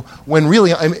excluding you when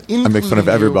really I'm including you. I make fun of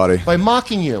everybody by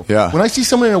mocking you. Yeah. When I see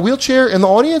someone in a wheelchair in the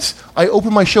audience, I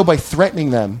open my show by threatening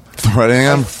them. Threatening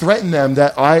them? I threaten them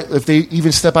that if they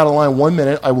even step out of line 1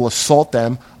 minute, I will assault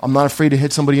them. I'm not afraid to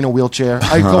hit somebody in a wheelchair.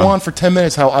 I go on for 10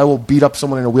 minutes how I will beat up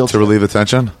someone in a wheelchair. To relieve the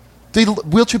tension?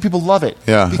 Wheelchair people love it.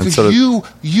 Yeah. Because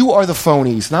you are the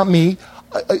phonies, not me.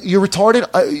 You're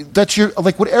retarded. That's your,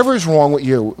 like, whatever is wrong with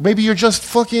you. Maybe you're just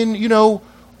fucking,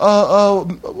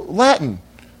 Latin,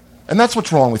 and that's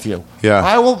what's wrong with you. Yeah,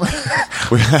 I will.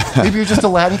 Maybe you're just a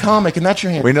Latin comic, and that's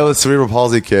your hand. We know the cerebral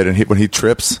palsy kid, and when he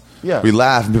trips, we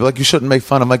laugh, and people are like, "You shouldn't make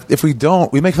fun." I'm like, if we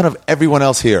don't, we make fun of everyone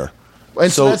else here.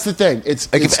 And so that's the thing.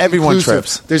 It's like if everyone inclusive.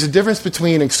 Trips. There's a difference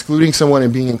between excluding someone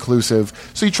and being inclusive.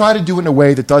 So you try to do it in a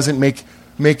way that doesn't make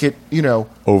it,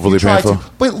 overly painful.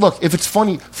 But look, if it's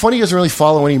funny doesn't really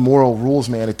follow any moral rules,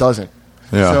 man. It doesn't.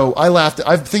 Yeah. So I laughed.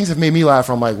 Things have made me laugh.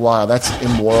 I'm like, wow, that's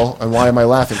immoral. And why am I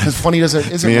laughing? Because funny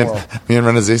isn't moral. Me and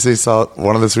Renazizi saw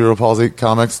one of the cerebral palsy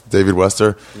comics, David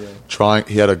Wester, trying.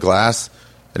 He had a glass,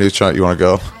 and he was trying. You want to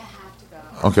go? I have to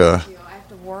go. Okay. I have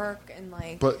to work and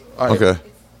like. But right. Okay.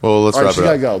 Well, let's wrap it up.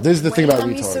 Gotta go. This is the thing about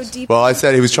retards. So well, I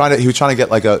said he was trying to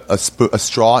get like a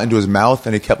straw into his mouth,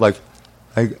 and he kept like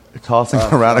tossing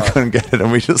it around. I couldn't get it,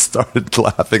 and we just started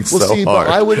laughing so hard. But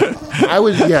I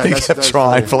would, yeah. He kept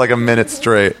trying for like a minute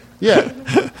straight. Yeah.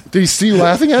 Did he see you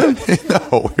laughing at him?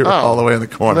 No, we were all the way in the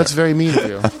corner. Well, that's very mean of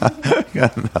you.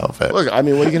 Couldn't help it. Look, I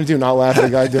mean, what are you going to do? Not laugh at a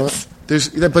guy doing it?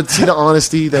 But see the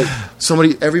honesty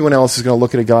that everyone else is going to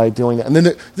look at a guy doing that. And then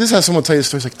this is how someone tell you the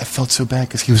story. It's like, I felt so bad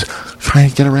because he was trying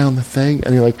to get around the thing.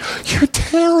 And you're like, you're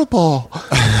terrible.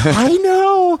 I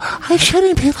know. I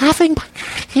shouldn't be laughing. But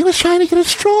he was trying to get a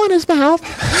straw in his mouth. And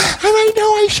I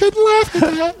know I shouldn't laugh at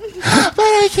that. But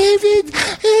I gave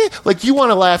it. Like, you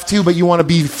want to laugh too, but you want to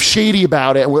be shady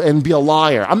about it and be a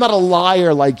liar. I'm not a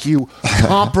liar like you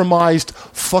compromised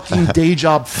fucking day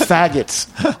job faggots.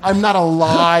 I'm not a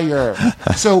liar.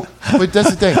 So, but that's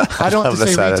the thing. I don't have to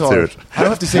say retard. I don't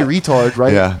have to say retard,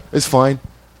 right? Yeah, it's fine.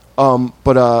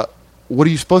 But what are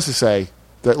you supposed to say?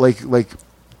 That like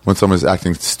when someone's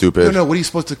acting stupid? No. What are you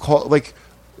supposed to call like?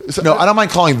 No, I don't mind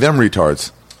calling them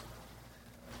retards.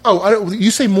 Oh,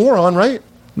 you say moron, right?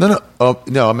 No. Oh,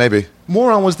 no, maybe.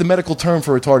 Moron was the medical term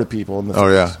for retarded people.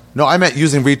 Yeah. No, I meant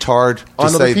using retard to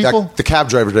say that the cab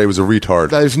driver today was a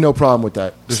retard. There's no problem with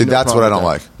that. That's what I don't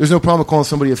like. There's no problem with calling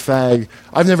somebody a fag.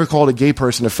 I've never called a gay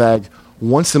person a fag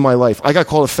once in my life. I got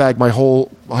called a fag my whole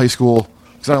high school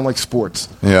because I don't like sports.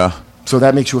 Yeah. So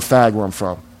that makes you a fag where I'm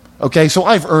from. Okay, so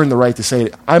I've earned the right to say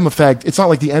it. I'm a fag. It's not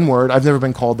like the N-word. I've never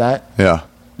been called that. Yeah.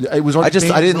 It was.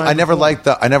 I never liked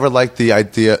the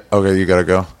idea. Okay, you gotta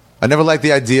go. I never liked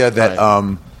the idea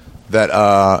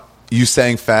that you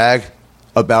saying fag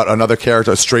about another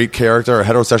character, a straight character, a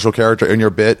heterosexual character in your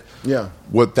bit. Yeah.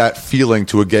 What that feeling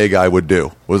to a gay guy would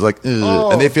do was like,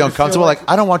 and they feel uncomfortable. Like,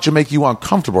 I don't want to make you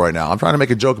uncomfortable right now. I'm trying to make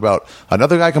a joke about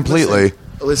another guy completely.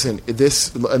 Listen, and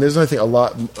there's another thing a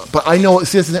lot, but I know.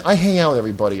 See, I hang out with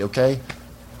everybody. Okay.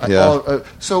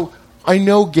 So I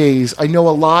know gays. I know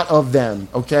a lot of them.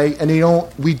 Okay, and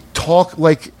we talk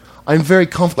like I'm very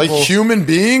comfortable. Like human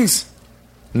beings.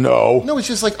 No, it's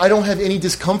just like I don't have any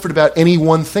discomfort about any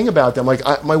one thing about them. Like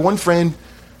my one friend,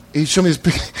 he showed me his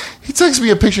he texted me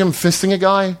a picture of him fisting a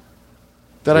guy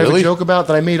that I have a joke about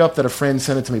that I made up that a friend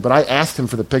sent it to me. But I asked him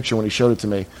for the picture when he showed it to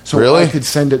me. So I could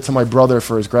send it to my brother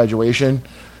for his graduation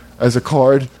as a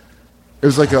card. It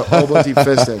was like a elbow deep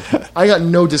fisting. I got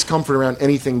no discomfort around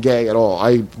anything gay at all.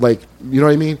 I like, you know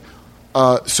what I mean?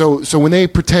 So when they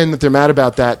pretend that they're mad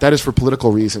about that is for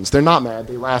political reasons. They're not mad.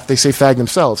 They laugh. They say fag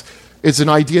themselves. It's an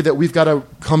idea that we've got to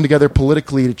come together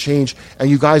politically to change, and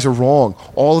you guys are wrong.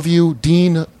 All of you,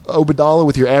 Dean Obadala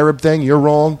with your Arab thing, you're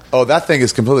wrong. Oh, that thing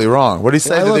is completely wrong. What did he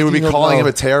say? That they would be calling him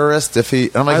a terrorist if he...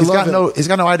 I'm like, he's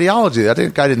got no ideology. That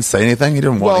guy didn't say anything. He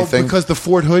didn't want anything. Well, because the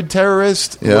Fort Hood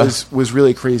terrorist was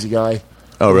really a crazy guy.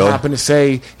 Oh, really? He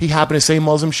happened to say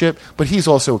Muslim shit, but he's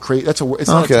also a crazy... It's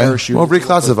not a terror shooting. Well,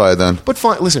 reclassify it then. But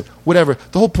fine, listen, whatever.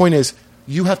 The whole point is,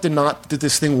 you have to not... That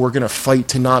this thing we're going to fight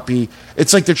to not be...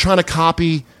 It's like they're trying to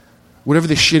copy whatever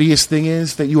the shittiest thing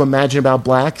is that you imagine about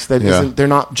blacks. They're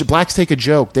not... Blacks take a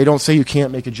joke. They don't say you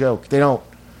can't make a joke. They don't.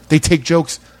 They take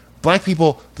jokes. Black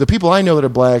people... The people I know that are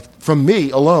black, from me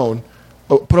alone,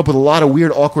 put up with a lot of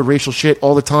weird, awkward racial shit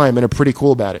all the time and are pretty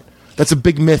cool about it. That's a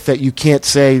big myth that you can't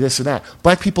say this or that.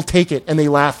 Black people take it and they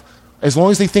laugh. As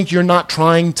long as they think you're not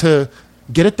trying to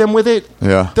get at them with it,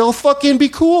 they'll fucking be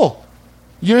cool.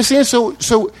 You understand?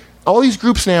 So all these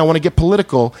groups now want to get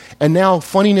political, and now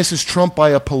funniness is trumped by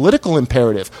a political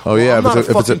imperative. Oh, yeah, if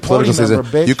it's a political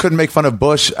season. You couldn't make fun of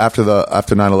Bush after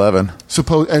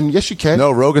 9/11. And yes, you can.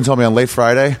 No, Rogan told me on Late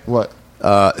Friday. What?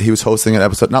 He was hosting an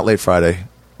episode, not Late Friday,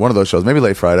 one of those shows, maybe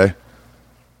Late Friday.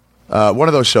 One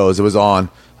of those shows, it was on...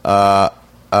 like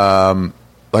on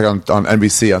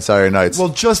NBC on Saturday nights. Well,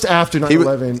 just after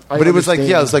 9/11. But it was like,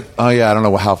 it was like, oh yeah, I don't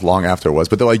know how long after it was,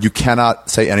 but they're like, you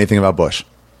cannot say anything about Bush.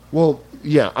 Well,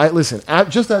 yeah, listen,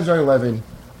 just after 9/11,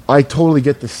 I totally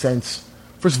get the sense.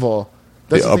 First of all,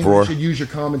 that's the uproar. You should use your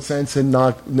common sense and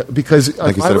not because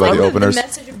like you said about the openers. The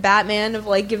message of Batman of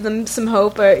like give them some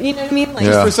hope, or you know what I mean? Like,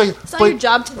 it's not your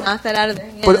job to knock that out of their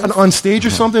hands. But on stage or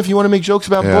something, if you want to make jokes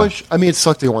about Bush, I mean, it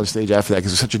sucked to go on stage after that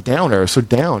because it was such a downer. It was so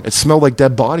down. It smelled like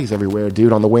dead bodies everywhere,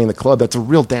 dude. On the way in the club, that's a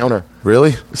real downer.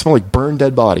 Really? It smelled like burned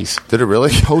dead bodies. Did it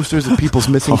really? Posters of people's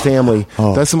missing family.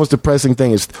 That's the most depressing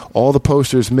thing. Is all the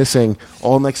posters missing,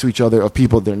 all next to each other of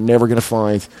people they're never going to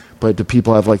find. But the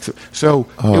people have like so.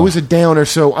 It was a downer.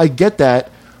 So I get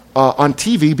that on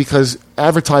TV because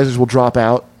advertisers will drop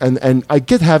out, and I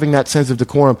get having that sense of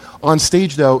decorum. On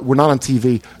stage, though, we're not on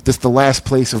TV. That's the last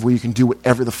place of where you can do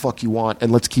whatever the fuck you want,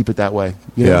 and let's keep it that way.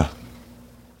 You know?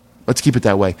 Let's keep it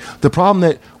that way. The problem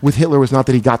that with Hitler was not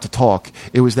that he got to talk.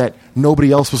 It was that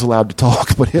nobody else was allowed to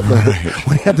talk but Hitler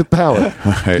when he had the power.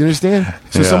 You understand?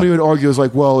 So somebody would argue, is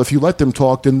like, well, if you let them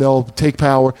talk, then they'll take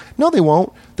power. No, they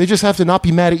won't. They just have to not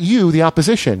be mad at you, the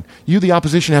opposition. You, the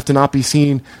opposition, have to not be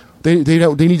seen. They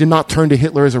need to not turn to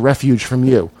Hitler as a refuge from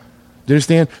you. Do you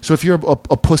understand? So if you're a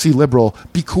pussy liberal,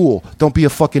 be cool. Don't be a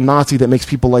fucking Nazi that makes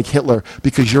people like Hitler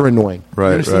because you're annoying.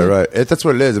 Right. That's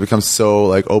what it is. It becomes so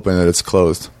like open that it's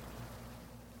closed.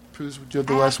 Would you have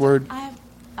the last word? You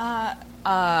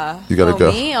gotta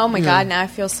go. Me? Oh my god! Now I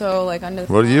feel so like under.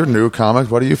 What are your new comic?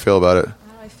 What do you feel about it? How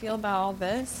do I feel about all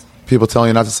this? People telling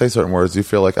you not to say certain words. Do you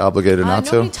feel like obligated not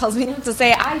to? Nobody tells me not to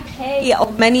say. I pay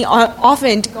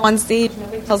often to go on stage.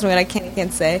 Nobody tells me what I can and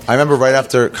can't say. I remember right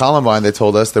after Columbine, they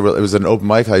told us it was an open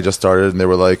mic I just started, and they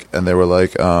were like,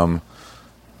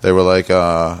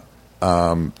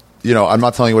 you know, I'm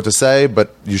not telling you what to say,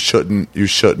 but you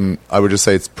shouldn't. I would just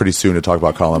say it's pretty soon to talk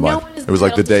about Columbine. It was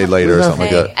like the day later or something like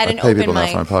that. I pay people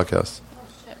not on my podcast.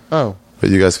 Oh.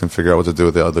 But you guys can figure out what to do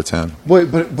with the other 10.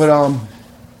 Wait, but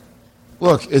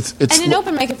look, it's and an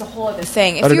open mic is a whole other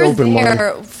thing. If you're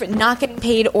there for not getting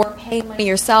paid or paying money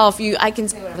yourself, I can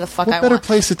say whatever the fuck I want. What better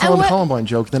place to tell a Columbine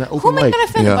joke than an open mic? Who am I going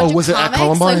to offend? A bunch of was it comics? at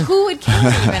Columbine? Like, who would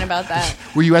care even about that?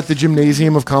 Were you at the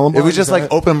gymnasium of Columbine? It was just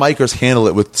like open micers handle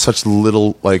it with such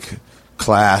little like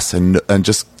class and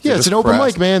just it's an open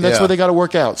mic, man. That's what they got to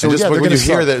work out. So just when you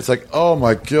hear that, it's like, oh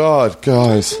my god,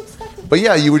 guys. But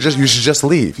yeah, you should just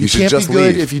leave. You should just leave. You can't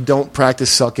be good if you don't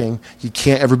practice sucking. You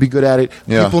can't ever be good at it.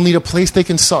 Yeah. People need a place they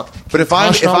can suck. But if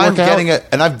I'm getting it,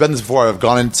 and I've been this before, I've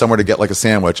gone in somewhere to get like a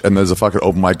sandwich, and there's a fucking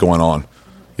open mic going on,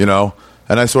 you know,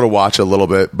 and I sort of watch it a little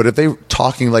bit. But if they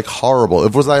talking like horrible,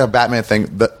 if it was like a Batman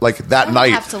thing, that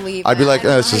night, have to leave, I'd be like,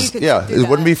 it's just it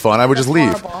wouldn't be fun. I would just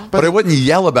leave, horrible. But I wouldn't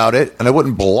yell about it, and I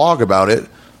wouldn't blog about it.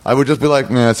 I would just be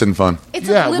like, nah, it's in fun. It's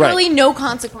literally no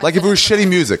consequence. Like if it was shitty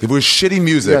music,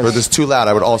 or this too loud,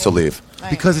 I would also leave. Right.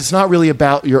 Because it's not really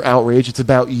about your outrage; it's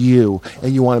about you,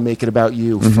 and you want to make it about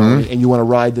you, and you want to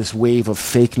ride this wave of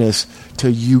fakeness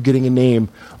to you getting a name.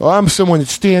 Oh, I'm someone that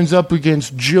stands up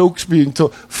against jokes being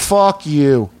told. Fuck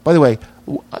you. By the way,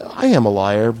 I am a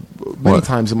liar many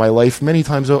times in my life. Many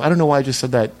times, I don't know why I just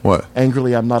said that. What?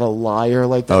 Angrily, I'm not a liar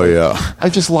like that. Oh yeah. I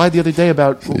just lied the other day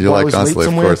about You why lie I was late constantly, of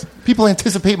somewhere. course. People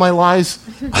anticipate my lies.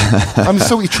 I'm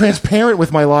so transparent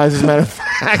with my lies. As a matter of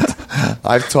fact.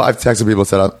 I've texted people and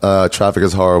said traffic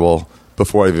is horrible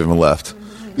before I've even left.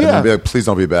 And Yeah. I'd be like, please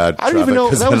don't be bad. I don't even know.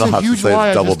 That was a huge lie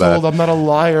I just told. I'm not a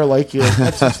liar like you.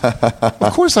 That's just,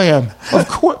 of course I am. Of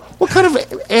course. What kind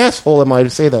of asshole am I to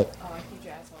say that? Oh, a huge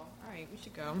asshole. All right, we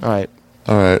should go. All right.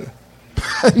 All right.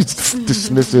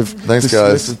 Dismissive. Thanks,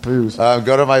 guys. Dismissive poos.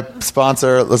 Go to my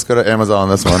sponsor. Let's go to Amazon on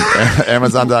this one.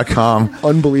 Amazon.com.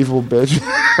 Unbelievable bitch.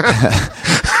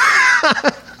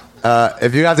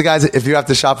 If you have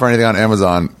to shop for anything on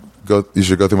Amazon, you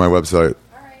should go through my website.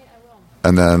 All right, I will.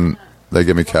 And then they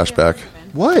give me cash back.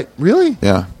 What? Really?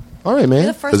 Yeah. All right, You're man.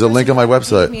 the first There's a link person on my who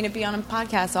website. asked me to be on a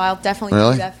podcast, so I'll definitely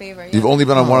Really? do that favor. Yeah. You've only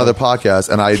been on one other podcast,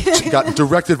 and I got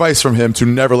direct advice from him to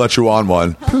never let you on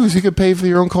one. Poos, you could pay for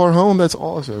your own car home. That's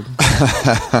awesome.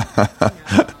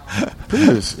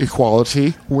 Poos,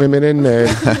 equality, women and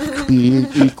men be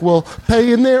equal,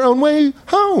 pay in their own way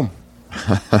home.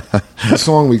 The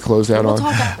song we closed out We'll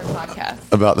Uh-huh. talk on. after podcast.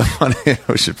 About the money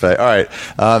we should pay. All right.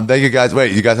 Thank you, guys.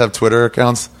 Wait, you guys have Twitter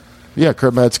accounts? Yeah,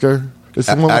 Kurt Metzger. It's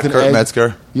the one At with an Kurt egg.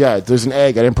 Metzger? Yeah, there's an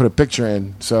egg. I didn't put a picture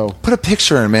in, so Put a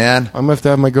picture in, man. I'm gonna have to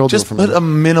have my girl do it Just for put me. a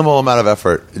minimal amount of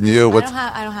effort. And you,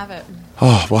 I don't have it.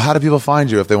 Oh, well, how do people find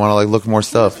you if they want to look more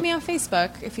stuff? Follow me on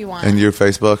Facebook if you want. And your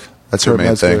Facebook? That's your Kurt main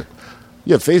Metzger. thing.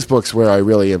 Yeah, Facebook's where I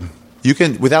really am. You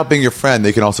can, without being your friend,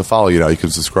 they can also follow you now. You can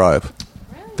subscribe.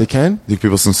 They can?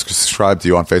 People can subscribe to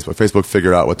you on Facebook. Facebook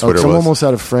figured out what Twitter I'm was. almost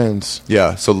out of friends.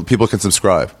 Yeah, so people can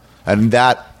subscribe. And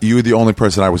you're the only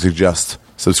person I would suggest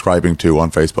subscribing to on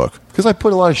Facebook. Because I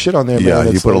put a lot of shit on there, Yeah,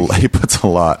 man. he puts a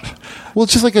lot. Well,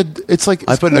 it's just like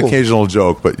I put an occasional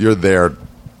joke, but you're there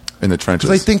in the trenches.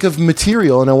 Because I think of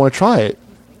material and I want to try it.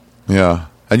 Yeah.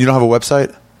 And you don't have a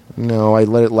website? No, I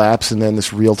let it lapse and then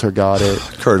this realtor got it.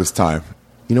 Kurt, it's time.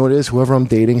 You know what it is? Whoever I'm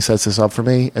dating sets this up for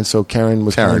me, and so Karen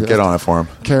was Get on it for him.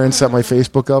 Karen set my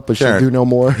Facebook up, but Karen, she'll do no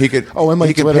more. He could. and my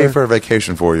he could Twitter. pay for a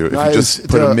vacation for you if Guys, you just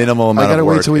put a minimal amount I gotta of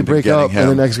work wait till we into break getting up, him.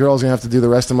 and the next girl's gonna have to do the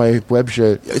rest of my web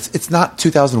shit. It's not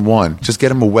 2001. Just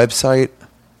get him a website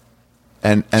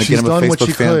and She's get him a done what Facebook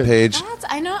she fan could. page.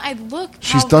 I know I look.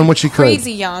 She's probably done what she could.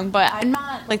 Crazy young, but I'm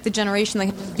not like the generation that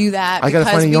can just do that. I gotta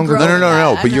because find a we younger grow girl. No.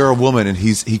 up with that. But you're a woman, and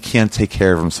he can't take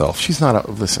care of himself. She's not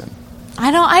a listen.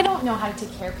 I don't know how to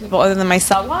take care of people other than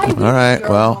myself. Why? All right, You're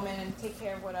well. a woman and take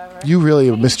care of whatever. You really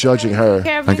are misjudging her. Take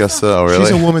care of I guess myself. so.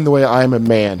 Really? She's a woman the way I am a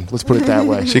man. Let's put it that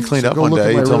way. She cleaned up Go one look day.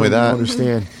 at my You told me room, that. you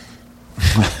understand?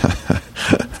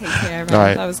 Take care of All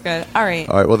right. That was good. All right.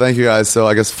 All right. Well, thank you guys. So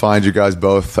I guess find you guys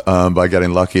both by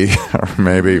getting lucky, or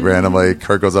maybe randomly.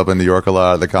 Kurt goes up in New York a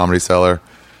lot at the Comedy Cellar.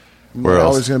 Where I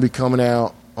else? was going to be coming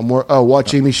out.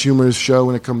 Watch Amy Schumer's show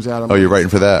when it comes out. Oh, you're writing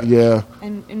for that? Yeah.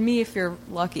 And me if you're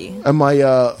lucky. And my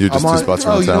You're just I'm two spots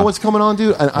from you town. know what's coming on,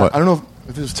 dude? I don't know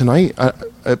if it was tonight,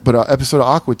 but episode of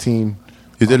Aqua Teen.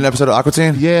 You did an episode of Aqua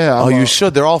Teen? Yeah, Oh, I'm, you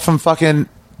should. They're all from fucking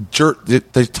jerk. They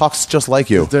talk just like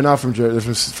you. They're not from they're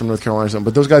from North Carolina or something,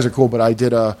 but those guys are cool. But I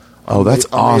did Oh, that's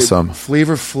awesome.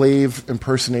 Flavor Flav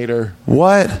impersonator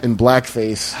What? in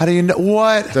blackface. How do you know?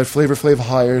 What? That Flavor Flav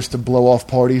hires to blow off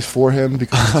parties for him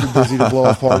because he's too busy to blow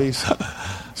off parties.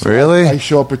 So Really? I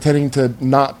show up pretending to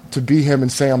be him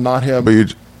and say I'm not him.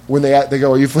 But when they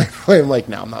go, "Are you Flavor Flav?" I'm like,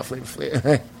 "No, I'm not Flavor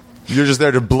Flav." you're just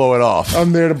there to blow it off.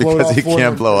 I'm there to blow it off because he for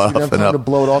can't him. blow He off doesn't have time to enough.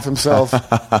 blow it off himself.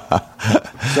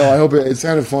 So I hope it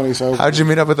sounded funny. So How'd you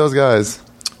meet up with those guys?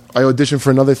 I auditioned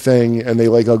for another thing, and they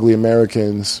like Ugly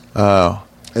Americans. Oh,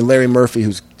 And Larry Murphy,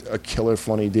 who's a killer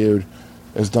funny dude,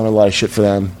 has done a lot of shit for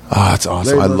them. that's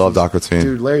awesome. Larry I loved Murphy's- Aqua Teen.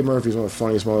 Dude, Larry Murphy's one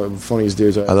of the funniest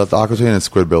dudes. I loved Aqua Teen and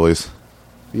Squidbillies.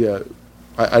 Yeah,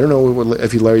 I don't know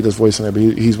if Larry does voice on there,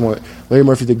 but he's one. Larry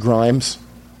Murphy did Grimes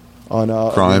on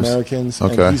Grimes? Americans.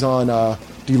 Okay. And he's on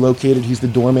Delocated. He's the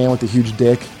doorman with the huge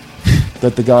dick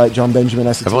that the guy John Benjamin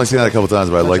has to. I've only seen that a couple times,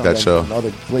 but I Not like John that show.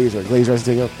 Benjamin, Another Glazer has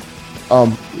to take up.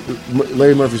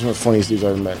 Larry Murphy's one of the funniest dudes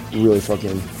I've ever met. Really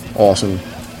fucking awesome.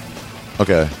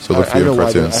 Okay, so look I for your know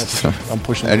why cartoons. I'm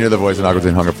pushing. And you're the voice in Aqua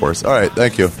Teen Hunger Force. All right,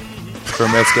 thank you. For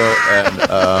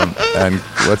Metzko and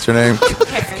what's your name?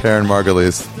 Karen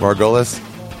Margolis. Margolis.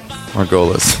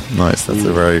 Nice. That's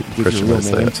a very Give Christian your way to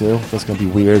real say name it. too. That's gonna be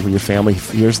weird when your family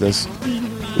hears this.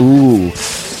 Ooh.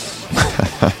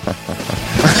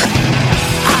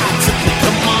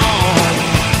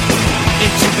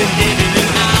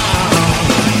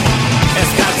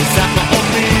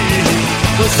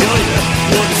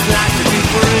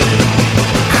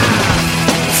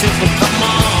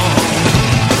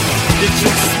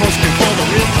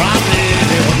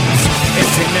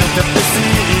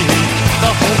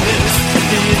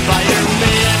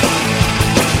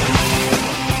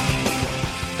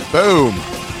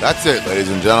 That's it, ladies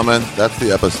and gentlemen. That's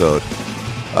the episode.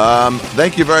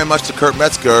 Thank you very much to Kurt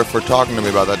Metzger for talking to me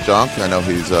about that junk. I know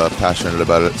he's passionate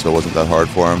about it, so it wasn't that hard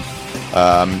for him.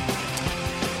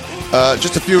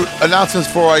 Just a few announcements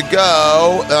before I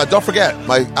go. Don't forget,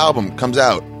 my album comes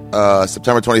out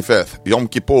September 25th, Yom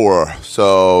Kippur.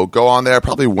 So go on there,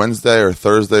 probably Wednesday or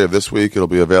Thursday of this week. It'll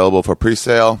be available for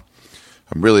pre-sale.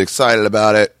 I'm really excited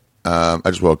about it. I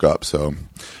just woke up, so...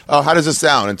 Oh, how does it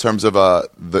sound in terms of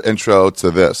the intro to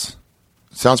this?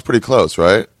 It sounds pretty close,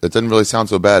 right? It didn't really sound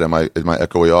so bad in my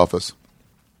echoey office.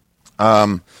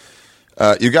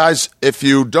 You guys, if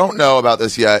you don't know about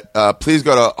this yet, please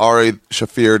go to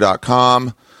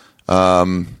arishafir.com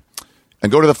and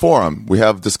go to the forum. We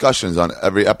have discussions on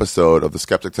every episode of the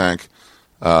Skeptic Tank.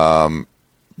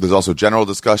 There's also general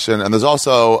discussion, and there's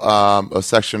also a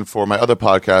section for my other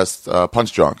podcast,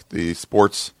 Punch Drunk, the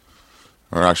sports...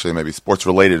 or actually maybe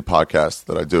sports-related podcast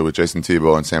that I do with Jason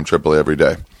Tebow and Sam Tripoli every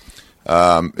day.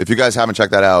 If you guys haven't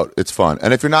checked that out, it's fun.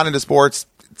 And if you're not into sports,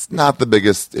 it's not the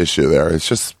biggest issue there. It's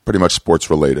just pretty much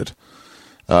sports-related.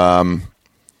 So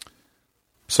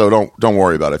don't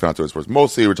worry about it if you're not doing sports.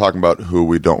 Mostly we're talking about who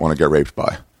we don't want to get raped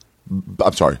by.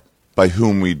 I'm sorry, by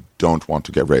whom we don't want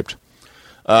to get raped.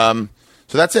 So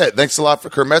that's it. Thanks a lot for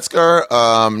Kurt Metzger.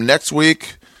 Next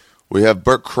week, we have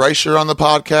Bert Kreischer on the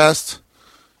podcast.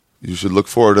 You should look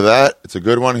forward to that. It's a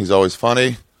good one. He's always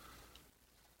funny.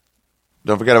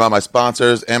 Don't forget about my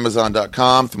sponsors,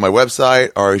 Amazon.com, through my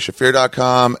website,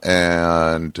 arishafir.com,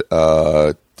 and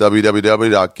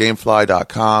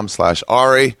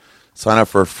www.gamefly.com/Ari. Sign up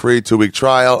for a free 2-week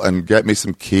trial and get me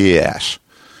some cash.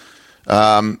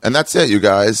 And that's it, you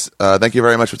guys. Thank you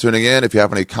very much for tuning in. If you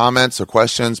have any comments or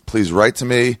questions, please write to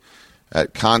me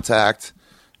at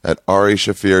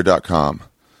contact@arishafir.com.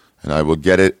 And I will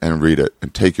get it and read it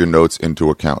and take your notes into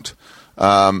account.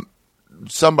 I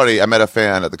met a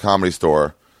fan at the Comedy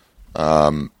Store,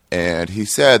 and he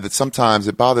said that sometimes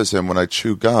it bothers him when I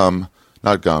chew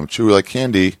chew like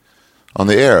candy on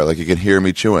the air, like you can hear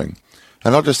me chewing.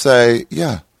 And I'll just say,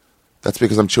 yeah, that's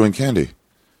because I'm chewing candy.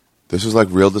 This is like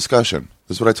real discussion.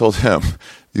 This is what I told him.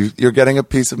 You're getting a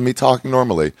piece of me talking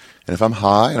normally. And if I'm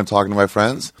high and I'm talking to my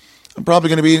friends, I'm probably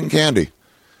going to be eating candy.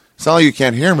 It's not like you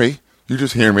can't hear me. You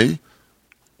just hear me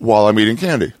while I'm eating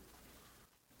candy.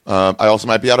 I also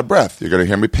might be out of breath. You're going to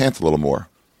hear me pant a little more.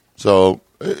 So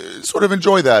sort of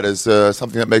enjoy that as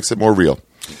something that makes it more real.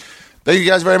 Thank you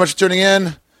guys very much for tuning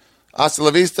in. Hasta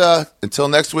la vista. Until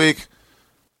next week,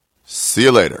 see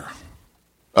you later.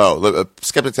 Oh,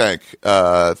 Skeptic Tank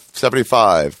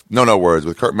 75. No words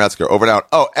with Kurt Metzger. Over and out.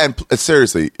 Oh, and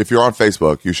seriously, if you're on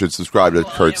Facebook, you should subscribe to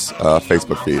Kurt's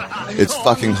Facebook feed. It's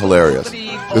fucking hilarious.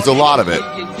 There's a lot of it,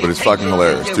 but it's fucking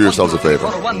hilarious. Do yourselves a favor.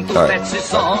 All right.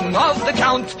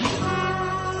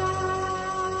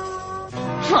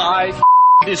 I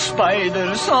the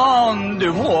spiders on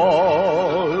the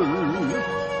wall.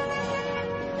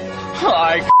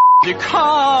 I the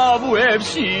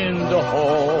cobwebs in the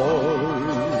hall.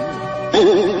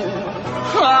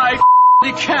 I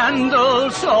the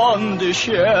candles on the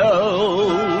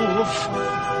shelf.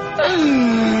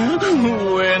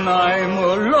 When I'm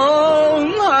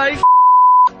alone, I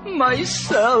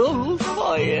myself.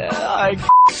 Oh yeah, I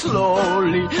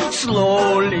slowly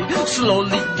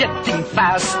getting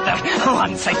faster.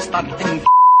 Once I start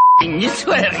thinking, it's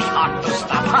very hard to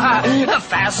stop.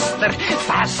 Faster,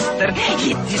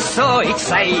 it is so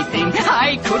exciting.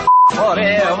 I could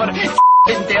forever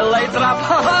until I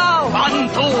drop. 1,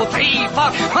 2, 3,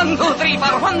 4. 1, 2, 3,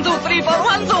 4. 1, 2, 3, 4.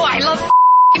 1, 2. I love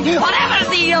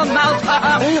whatever the amount.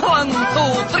 1, 2,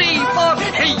 3, 4.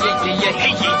 Hey,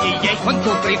 1,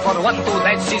 2, 3, 4. 1, 2.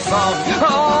 That's the song.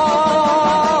 Oh.